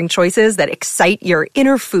 mouth-watering choices that excite your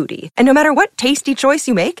inner foodie. And no matter what tasty choice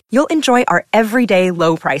you make, you'll enjoy our everyday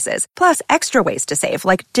low prices, plus extra ways to save,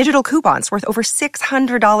 like digital coupons worth over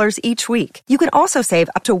 $600 each week. You can also save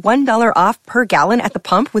up to $1 off per gallon at the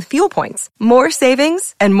pump with fuel points. More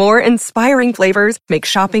savings and more inspiring flavors make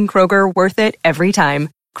shopping Kroger worth it every time.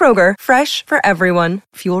 Kroger, fresh for everyone.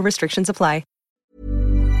 Fuel restrictions apply.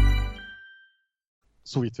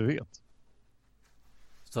 Så vitt vi vet.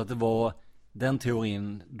 Så att det var den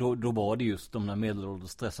teorin, då var det just de där medelålders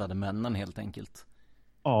stressade männen helt enkelt.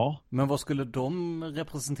 Ja. Men vad skulle de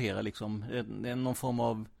representera liksom? Någon form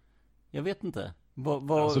av, jag vet inte.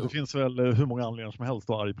 Alltså det finns väl hur många anledningar som helst att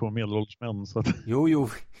vara arg på medelålders män. Så att...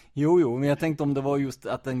 Jo, men jag tänkte om det var just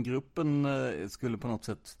att den gruppen skulle på något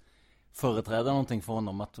sätt företräda någonting för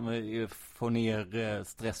honom, att få ner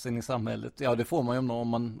stressen i samhället. Ja, det får man ju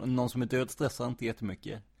om någon som är död stressar inte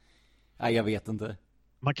jättemycket. Nej, jag vet inte.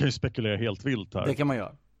 Man kan ju spekulera helt vilt här. Det kan man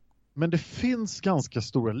göra. Men det finns ganska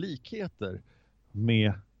stora likheter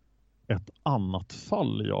med ett annat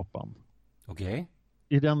fall i Japan. Okej.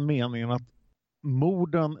 I den meningen att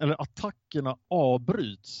morden eller attackerna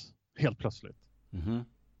avbryts helt plötsligt. Mhm.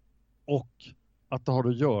 Och att det har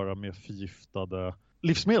att göra med förgiftade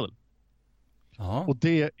livsmedel. Ja. Och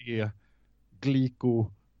det är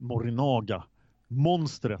Glico Morinaga,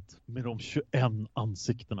 monstret med de 21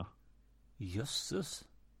 ansiktena. Jösses.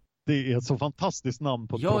 Det är ett så fantastiskt namn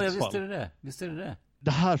på ett brottsfall. Ja, visst är det det.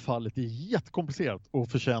 Det här fallet är jättekomplicerat och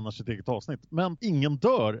förtjänar sitt eget avsnitt. Men ingen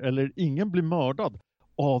dör eller ingen blir mördad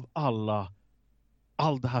av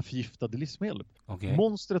all det här förgiftade livsmedlet. Okay.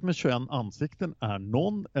 Monstret med 21 ansikten är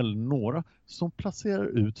någon eller några som placerar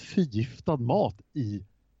ut förgiftad mat i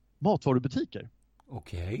matvarubutiker.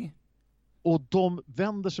 Okej. Och de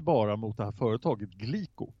vänder sig bara mot det här företaget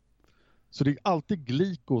Glico. Så det är alltid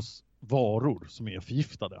Glicos varor som är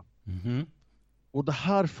förgiftade. Mhm. Och det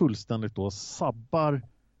här fullständigt då sabbar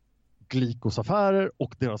Glicos affärer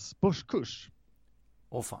och deras börskurs.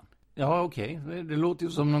 Åh fan. Ja, okej. Det låter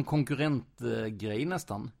ju som någon konkurrentgrej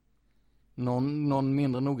nästan. Någon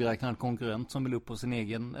mindre nogräknad konkurrent som vill upp på sin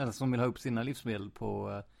egen, eller som vill ha upp sina livsmedel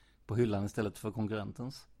på hyllan istället för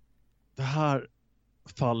konkurrentens. Det här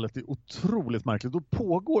fallet är otroligt märkligt och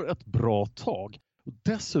pågår ett bra tag. Och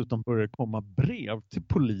dessutom börjar det komma brev till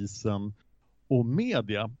polisen och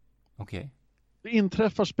media. Okej. Det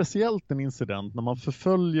inträffar speciellt en incident när man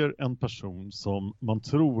förföljer en person som man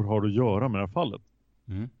tror har att göra med det här fallet.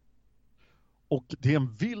 Mm. Och det är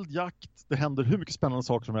en vild jakt. Det händer hur mycket spännande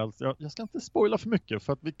saker som helst. Jag ska inte spoila för mycket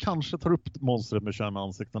för att vi kanske tar upp monstret med 21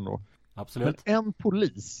 ansikten då. Absolut. Men en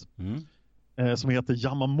polis som heter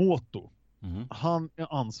Yamamoto. Han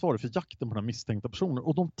är ansvarig för jakten på den här misstänkta personen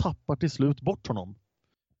och de tappar till slut bort honom.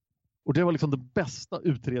 Och det var liksom den bästa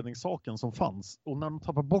utredningssaken som fanns. Och när de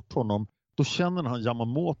tappar bort honom, då känner han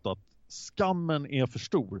Yamamoto att skammen är för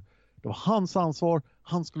stor. Det var hans ansvar.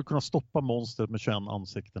 Han skulle kunna stoppa monstret med 21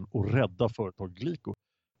 ansikten och rädda företaget Glico.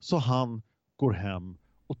 Så han går hem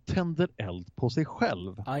och tänder eld på sig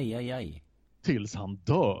själv. Aj. Tills han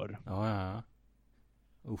dör. Ja.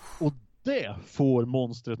 Uff. Och det får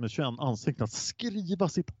monstret med 21 ansikten att skriva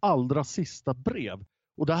sitt allra sista brev.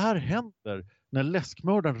 Och det här händer när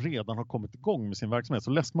läskmördaren redan har kommit igång med sin verksamhet.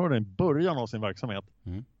 Så läskmördaren i början av sin verksamhet.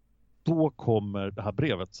 Då kommer det här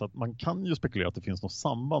brevet. Så att man kan ju spekulera att det finns något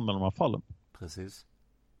samband mellan de här fallen. Precis.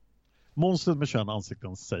 Monstret med 21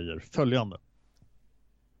 ansikten säger följande.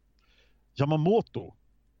 Yamamoto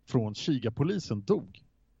från Shiga-polisen dog.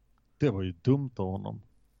 Det var ju dumt av honom.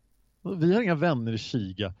 Vi har inga vänner i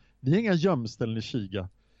Shiga. Vi har inga gömställen i Shiga.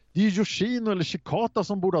 Det är ju Yoshino eller Shikata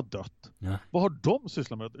som borde ha dött. Ja. Vad har de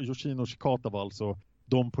sysslat med? Yoshino och Shikata var alltså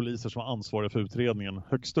de poliser som var ansvariga för utredningen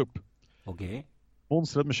högst upp. Okej.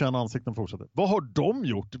 Monstret med 21 ansikten fortsätter. Vad har de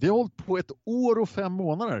gjort? Vi har hållit på 1 år och 5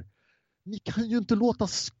 månader. Ni kan ju inte låta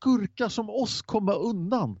skurkar som oss komma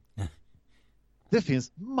undan. Det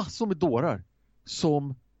finns massor med dårar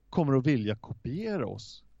som kommer att vilja kopiera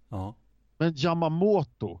oss. Ja. Men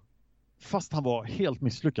Yamamoto, fast han var helt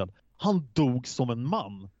misslyckad, han dog som en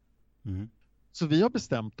man. Så vi har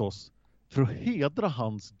bestämt oss för att hedra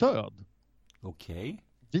hans död. Okej.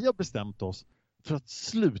 Vi har bestämt oss för att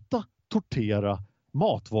sluta tortera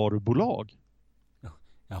matvarubolag.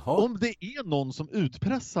 Jaha. Om det är någon som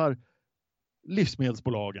utpressar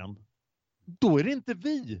livsmedelsbolagen, då är det inte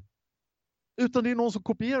vi. Utan det är någon som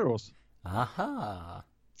kopierar oss. Aha.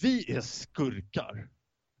 Vi är skurkar.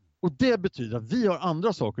 Och det betyder att vi har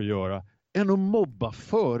andra saker att göra än att mobba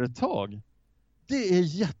företag. Det är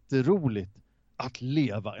jätteroligt att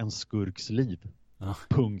leva en skurks liv. Ja.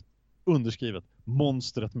 Punkt underskrivet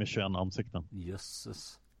monstret med 21 ansikten.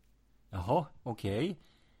 Jösses. Jaha, okej.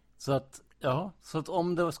 Så att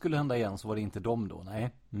om det skulle hända igen så var det inte dem då,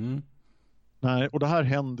 nej. Nej, och det här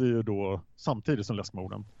händer ju då samtidigt som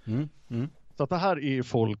läskmorden. Så att det här är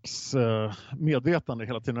folks medvetande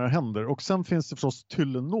hela tiden när det händer. Och sen finns det förstås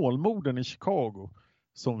Tylenol-morden i Chicago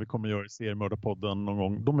som vi kommer göra i seriemördarpodden någon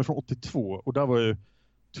gång. De är från 82 och där var ju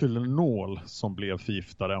Tylenol som blev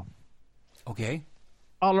förgiftade. Okej.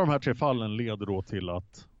 Alla de här 3 fallen leder då till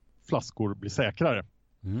att flaskor blir säkrare.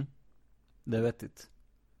 Det är vettigt.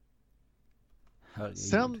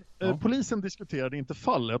 Sen, polisen diskuterade inte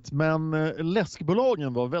fallet, men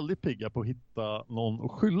läskbolagen var väldigt pigga på att hitta någon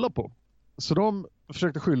att skylla på. Så de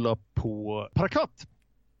försökte skylla på Paraquat.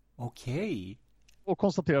 Okej. Och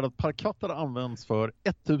konstaterade att Paraquat hade använts för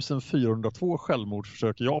 1402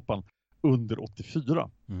 självmordsförsök i Japan under 84.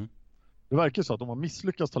 Det verkar så att om man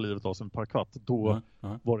misslyckas ta livet av sig med Paraquat, då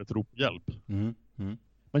var det ett rop på hjälp.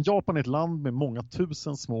 Men Japan är ett land med många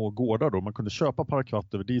tusen små gårdar då. Man kunde köpa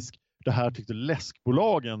Paraquat över disk. Det här tyckte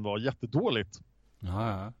läskbolagen var jättedåligt.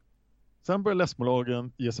 Sen började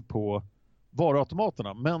läskbolagen ge sig på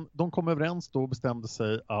varuautomaterna. Men de kom överens då och bestämde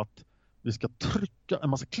sig att vi ska trycka en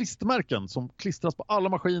massa klistermärken som klistras på alla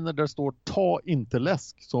maskiner där det står ta inte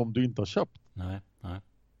läsk som du inte har köpt. Nej.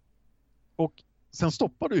 Och sen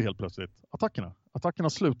stoppade ju helt plötsligt attackerna. Attackerna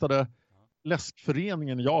slutade.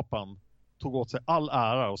 Läskföreningen i Japan tog åt sig all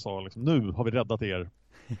ära och sa liksom, nu har vi räddat er.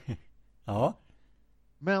 Ja.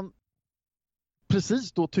 Men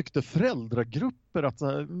precis då tyckte föräldragrupper att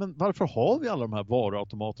men varför har vi alla de här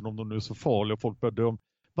varuautomaterna om de nu är så farliga och folk börjar dö om?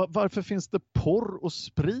 Varför finns det porr och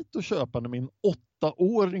sprit att köpa när min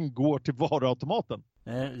 8-åring går till varuautomaten?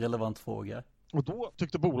 Relevant fråga. Och då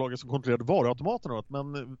tyckte bolaget som kontrollerade varuautomaterna att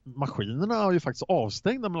men maskinerna är ju faktiskt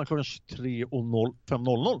avstängda mellan klockan 23 och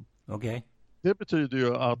 05.00. Okej. Det betyder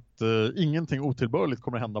ju att ingenting otillbörligt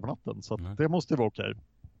kommer att hända på natten. Så att det måste ju vara okej.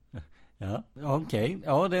 Ja, okej.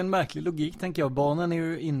 Ja, det är en märklig logik tänker jag. Barnen är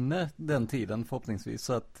ju inne den tiden förhoppningsvis.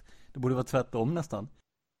 Så att det borde vara tvärtom nästan.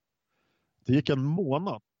 Det gick en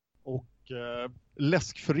månad. Och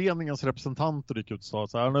läskföreningens representanter gick ut och sa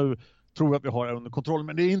så här, nu tror jag att vi har det under kontroll.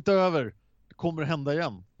 Men det är inte över. Det kommer att hända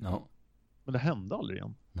igen. Ja. Men det hände aldrig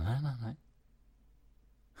igen. Nej.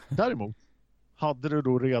 Däremot hade det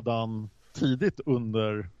då redan tidigt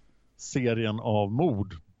under serien av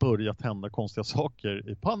mord börjat hända konstiga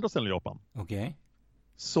saker på andra ställen i Japan. Okej.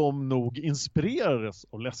 Som nog inspirerades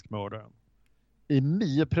av läskmördaren. I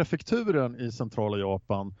Mie-prefekturen i centrala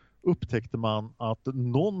Japan upptäckte man att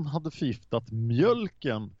någon hade förgiftat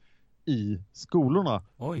mjölken i skolorna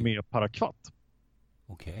med Paraquat.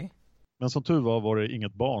 Okej. Men som tur var det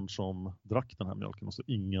inget barn som drack den här mjölken och så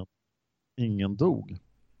ingen dog.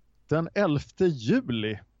 Den 11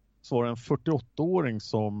 juli så var det en 48-åring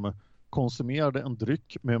som konsumerade en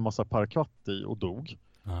dryck med en massa Paraquat i och dog.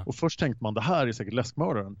 Och först tänkte man det här är säkert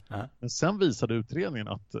läskmördaren. Men sen visade utredningen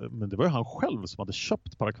att men det var ju han själv som hade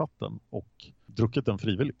köpt Paraquaten och druckit den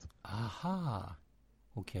frivilligt. Aha,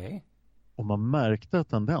 okej. Och man märkte en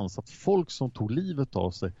tendens att folk som tog livet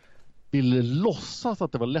av sig ville låtsas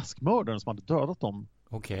att det var läskmördaren som hade dödat dem.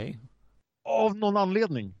 Okej. Av någon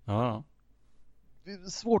anledning. Ja. Det är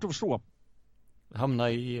svårt att förstå.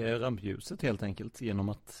 Hamna i rampljuset helt enkelt genom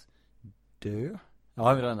att dö.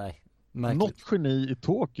 Ja, nej. Märkligt. Något geni i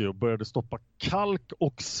Tokyo började stoppa kalk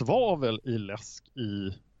och svavel i läsk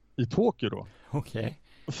i Tokyo då. Okej.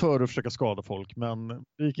 För att försöka skada folk, men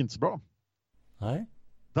det gick inte så bra. Nej.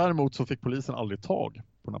 Däremot så fick polisen aldrig tag på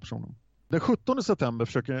den här personen. Den 17 september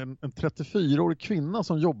försöker en 34-årig kvinna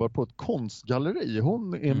som jobbar på ett konstgalleri.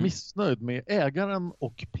 Hon är missnöjd med ägaren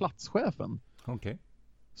och platschefen. Okej.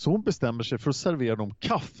 Så hon bestämmer sig för att servera dem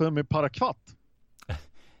kaffe med Paraquat.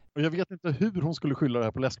 Och jag vet inte hur hon skulle skylla det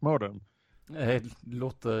här på läskmördaren. Det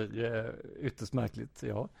låter ytterst märkligt,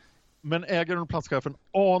 ja. Men ägaren och platschefen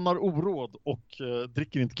anar oråd och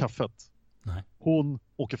dricker inte kaffet. Nej. Hon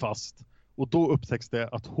åker fast. Och då upptäcks det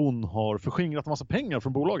att hon har förskingrat en massa pengar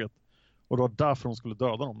från bolaget. Och det var därför hon skulle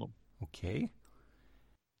döda dem. Okej.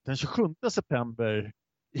 Den 27 september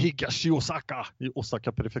i Higashi-Osaka i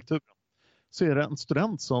Osaka-prefekturen så är det en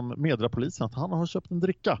student som meddelar polisen att han har köpt en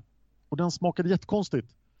dricka. Och den smakade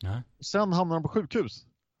jättekonstigt. Och sen hamnar han på sjukhus.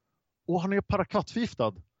 Och han är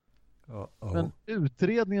Paraquat-förgiftad. Men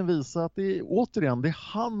utredningen visar att det är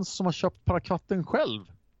han som har köpt Paraquaten själv.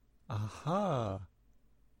 Aha.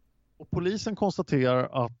 Och polisen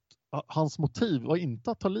konstaterar att hans motiv var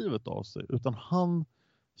inte att ta livet av sig, utan han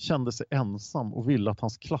kände sig ensam och ville att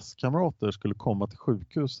hans klasskamrater skulle komma till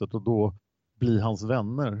sjukhuset och då bli hans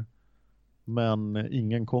vänner. Men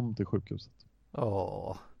ingen kom till sjukhuset.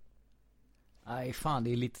 Nej, fan, det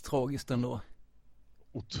är lite tragiskt ändå.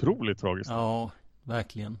 Otroligt tragiskt. Ja,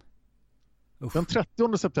 verkligen. Uff. Den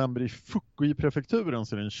 30 september i Fukui-prefekturen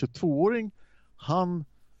så är det en 22-åring. Han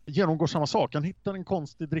genomgår samma sak. Han hittar en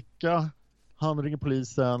konstig dricka. Han ringer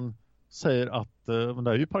polisen. Säger att men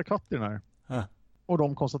det är ju parakvatt i den här. Och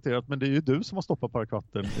de konstaterar att men det är ju du som har stoppat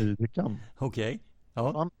parakvatten i drickan. Okej.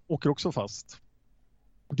 Ja. Han åker också fast.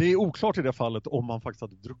 Det är oklart i det fallet om man faktiskt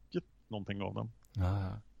hade druckit någonting av den.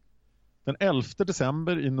 Ja. Den 11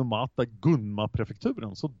 december i Numata,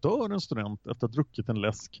 Gunma-prefekturen, så dör en student efter att ha druckit en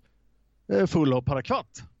läsk full av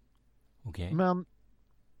parakvatt. Okej. Men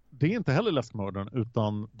det är inte heller läskmördaren,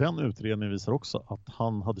 utan den utredningen visar också att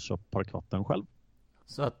han hade köpt parakvatten själv.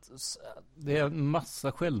 Så att det är en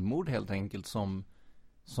massa självmord helt enkelt som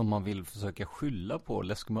man vill försöka skylla på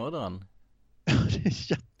läskmördaren. Det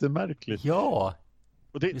är jättemärkligt. Ja.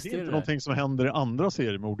 Och det är inte någonting som händer i andra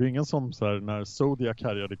seriemord. Det är ingen som så här, när Zodiac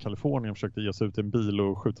härjade i Kalifornien försökte ge sig ut i en bil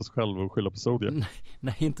och skjuta sig själv och skylla på Zodiac.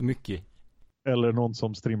 Nej, inte mycket. Eller någon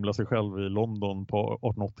som strimlade sig själv i London på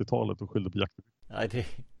 1880-talet och skyllde på jakt.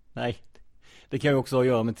 Nej, det kan ju också ha att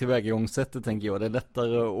göra med tillvägagångssättet, tänker jag. Det är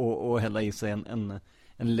lättare att hälla i sig en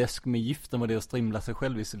läsk med gift än vad det är att strimla sig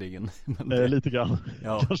själv visserligen. Lite grann.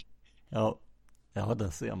 Ja, där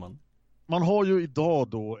ser man. Man har ju idag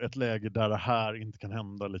då ett läge där det här inte kan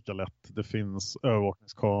hända lika lätt. Det finns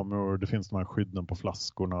övervakningskameror, det finns de här skydden på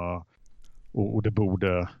flaskorna. Och det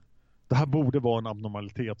här borde vara en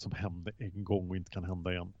abnormalitet som hände en gång och inte kan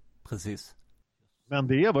hända igen. Precis. Men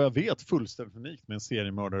det är vad jag vet fullständigt unikt med en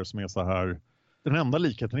seriemördare som är så här. Den enda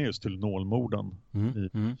likheten är just till Nålmorden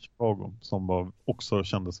i Chicago som också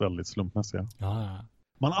kändes väldigt slumpmässiga. Ja.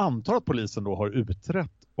 Man antar att polisen då har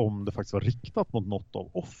utrett om det faktiskt var riktat mot något av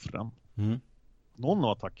offren. Någon av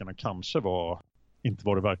attackerna kanske inte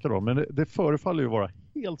vad det verkar vara, men det förefaller ju vara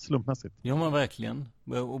helt slumpmässigt. Ja, men verkligen.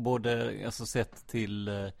 Och både alltså, sett till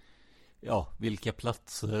vilka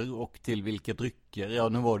platser och till vilka drycker. Ja,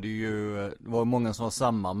 nu var det var många som var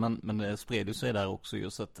samma, men det spred ju sig där också ju.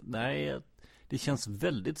 Så att nej, det känns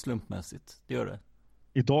väldigt slumpmässigt. Det gör det.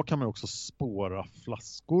 Idag kan man också spåra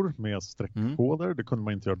flaskor med streckkoder. Det kunde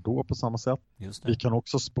man inte göra då på samma sätt. Just det. Vi kan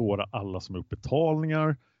också spåra alla som har gjort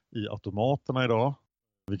betalningar i automaterna idag.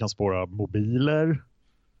 Vi kan spåra mobiler.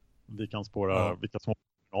 Vi kan spåra vilka som har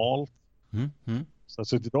betalt.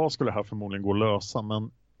 Så idag skulle det här förmodligen gå att lösa. Men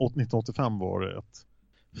 1985 var det ett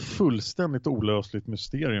fullständigt olösligt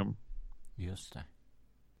mysterium. Just det.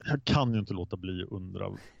 Jag kan ju inte låta bli att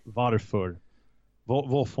undra varför.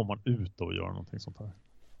 Vad får man ut av att göra någonting sånt här?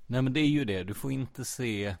 Nej, men det är ju det. Du får inte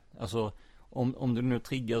se, alltså om du nu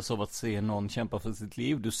triggas av att se någon kämpa för sitt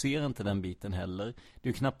liv, du ser inte den biten heller. Det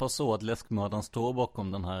är ju knappast så att läskmördaren står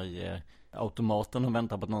bakom den här automaten och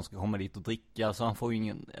väntar på att någon ska komma dit och dricka. Så han får ju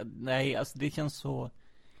ingen, nej, alltså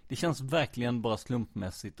det känns verkligen bara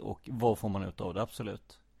slumpmässigt. Och vad får man ut av det?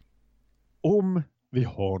 Absolut. Om vi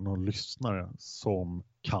har någon lyssnare som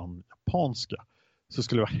kan japanska, så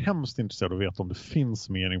skulle jag vara hemskt intresserad av att veta om det finns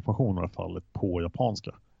mer information om det fallet på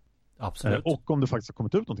japanska. Absolut. Och om det faktiskt har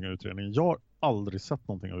kommit ut någonting av utredningen. Jag har aldrig sett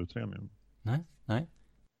någonting av utredningen. Nej.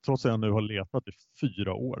 Trots att jag nu har letat i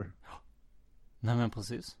 4 år. Nej, men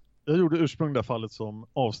precis. Jag gjorde ursprungligen det fallet som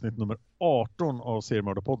avsnitt nummer 18 av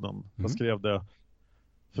Seriemördarpodden. Jag skrev det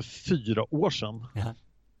för 4 år sedan. Ja.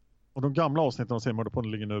 Och de gamla avsnitten av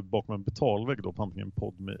Seriemördarpodden ligger nu bakom en betalvägg då på antingen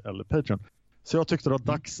Podme eller Patreon. Så jag tyckte det var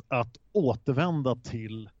dags att återvända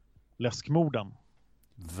till läskmorden.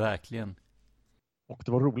 Verkligen. Och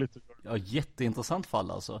det var roligt. Ja, jätteintressant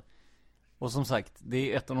fall alltså. Och som sagt,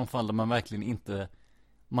 det är ett av de fall där man verkligen inte,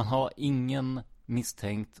 man har ingen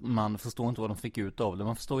misstänkt, man förstår inte vad de fick ut av det,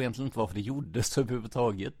 man förstår egentligen inte varför det gjordes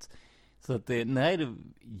överhuvudtaget. Så att det är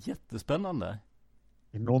jättespännande.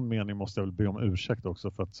 I någon mening måste jag väl be om ursäkt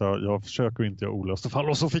också, för att jag försöker inte göra olösta fall,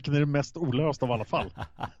 och så fick ni det mest olösta av alla fall.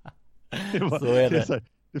 Så är det.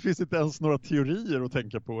 Det finns inte ens några teorier att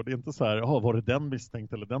tänka på. Det är inte så här, var det den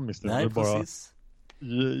misstänkt eller den misstänkt? Nej, det är precis.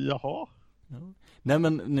 Jaha. Ja. Nej,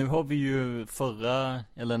 men nu har vi ju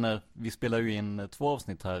när vi spelar ju in 2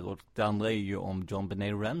 avsnitt här, och det andra är ju om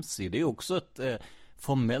JonBenet Ramsey. Det är också ett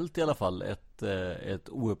formellt i alla fall ett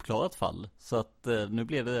ouppklarat fall. Så att nu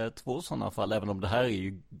blir det 2 sådana fall, även om det här är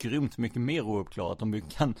ju grymt mycket mer ouppklarat om vi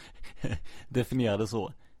kan definiera det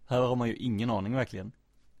så. Här har man ju ingen aning verkligen.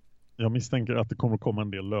 Jag misstänker att det kommer att komma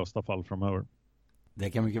en del lösta fall framöver.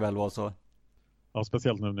 Det kan mycket väl vara så. Ja,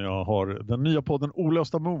 speciellt nu när jag har den nya podden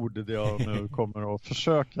Olösta mord, där jag nu kommer att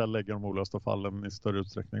försöka lägga de olösta fallen i större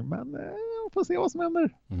utsträckning. Men jag får se vad som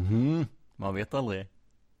händer. Man vet aldrig.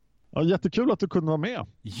 Ja, jättekul att du kunde vara med.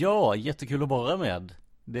 Ja, jättekul att vara med.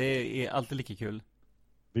 Det är alltid lika kul.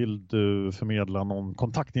 Vill du förmedla någon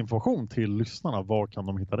kontaktinformation till lyssnarna? Var kan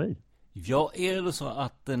de hitta dig? Ja, är det så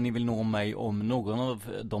att ni vill nå mig om någon av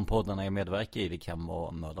de poddarna jag medverkar i, det kan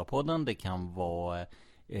vara Mördarpodden, det kan vara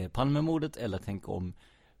Palmemordet eller Tänk om,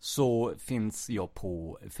 så finns jag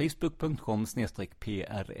på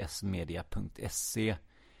facebook.com/prsmedia.se.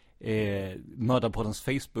 Mördarpoddens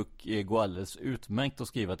Facebook går alldeles utmärkt att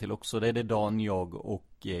skriva till också. Det är det Dan, jag och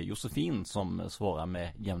Josefin som svarar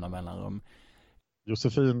med jämna mellanrum.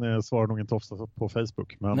 Josefin svarar nog inte ofta på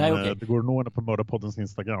Facebook, men nej, okay. Det går att nå henne på Mördarpoddens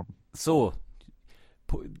Instagram. Så,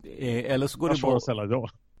 eller så går det bara... Sällan, ja.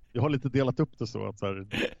 Jag har lite delat upp det så att så här...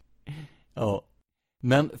 Ja,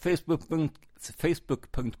 men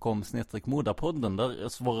facebook.com/Mördarpodden, där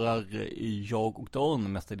svarar jag och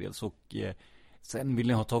Dan mestadels, och sen vill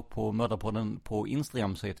ni ha tag på Mördarpodden på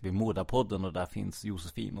Instagram så heter vi Mördarpodden, och där finns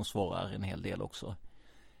Josefin och svarar en hel del också.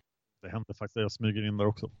 Det händer faktiskt att jag smyger in där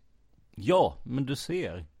också. Ja, men du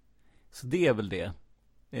ser. Så det är väl det.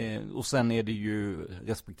 Och sen är det ju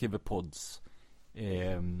respektive podds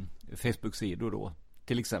Facebook-sidor då.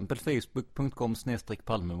 Till exempel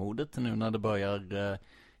facebook.com/Palmemordet nu när det börjar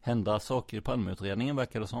hända saker i Palmeutredningen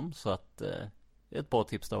verkar det som. Så att ett bra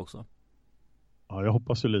tips där också. Ja, jag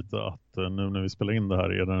hoppas ju lite att nu när vi spelar in det här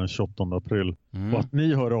är det den 28 april. Och att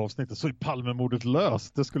ni hör avsnittet så är Palmemordet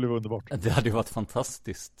löst. Det skulle vara underbart. Det hade ju varit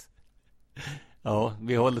fantastiskt. Ja,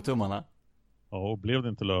 vi håller tummarna. Ja, och blev det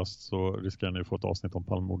inte löst så riskerar ni få ett avsnitt om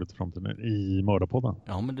Palmemordet i framtiden i Mördarpodden.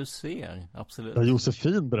 Ja, men du ser, absolut. Där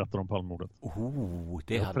Josefin berättar om Palmemordet.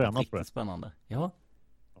 Det hade varit riktigt spännande. Ja.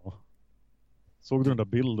 Såg du den där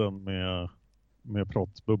bilden med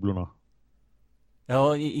pratbubblorna?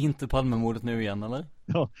 Ja, inte Palmemordet nu igen, eller?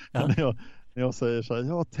 Ja. När jag säger så här,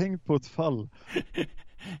 jag har tänkt på ett fall.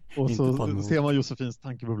 Och så ser man Josefins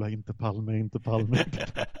tankebubbla, inte Palme.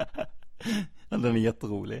 Ja, den är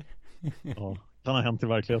jätterolig. Ja, kan ha hänt i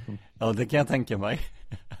verkligheten. Ja, det kan jag tänka mig.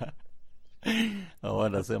 Ja,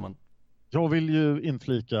 där ser man. Jag vill ju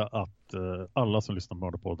inflika att alla som lyssnar på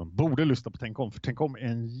Mördarpodden borde lyssna på Tänk om. För Tänk om är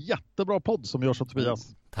en jättebra podd som görs av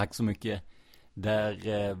Tobias. Tack så mycket.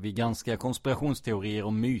 Där vi granskar konspirationsteorier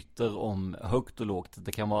och myter om högt och lågt.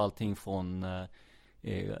 Det kan vara allting från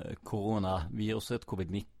coronaviruset,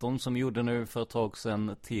 covid-19 som vi gjorde nu för ett tag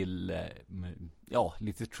sedan till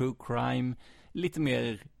lite true crime, lite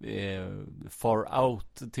mer far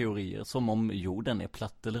out teorier som om jorden är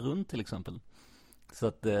platt eller rund till exempel. Så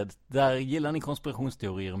att där gillar ni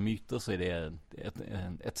konspirationsteorier och myter så är det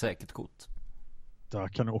ett säkert kort. Där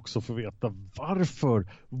kan ni också få veta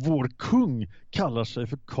varför vår kung kallar sig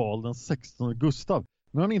för Karl den 16 Gustav.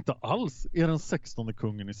 Men han inte alls är den 16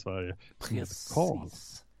 kungen i Sverige. Precis. Karl.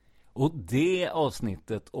 Och det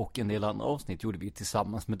avsnittet och en del andra avsnitt gjorde vi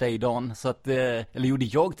tillsammans med dig, Dan. Så att, eller gjorde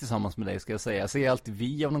jag tillsammans med dig ska jag säga. Jag säger alltid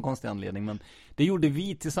vi av någon konstig anledning. Men det gjorde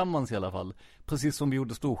vi tillsammans i alla fall. Precis som vi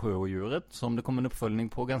gjorde Storsjöodjuret. Som det kommer en uppföljning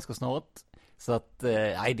på ganska snart. Så att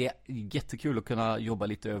det är jättekul att kunna jobba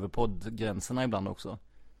lite över poddgränserna ibland också.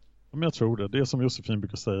 Men jag tror det. Det är som Josefin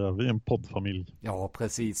brukar säga. Vi är en poddfamilj. Ja,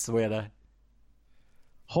 precis. Så är det.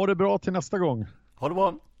 Ha det bra till nästa gång. Ha det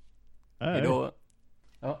bra. Hej då.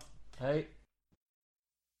 Ja, hej.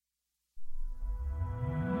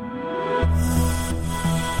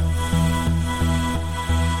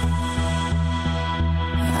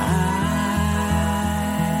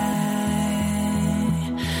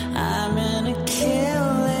 I'm in a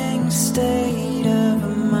killing state of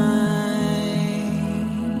mind,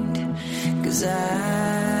 'cause I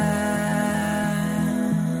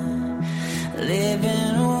live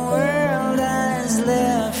in a world that's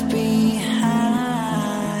left behind,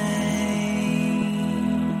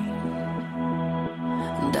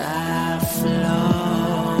 and I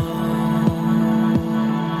flow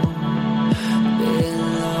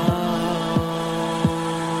below.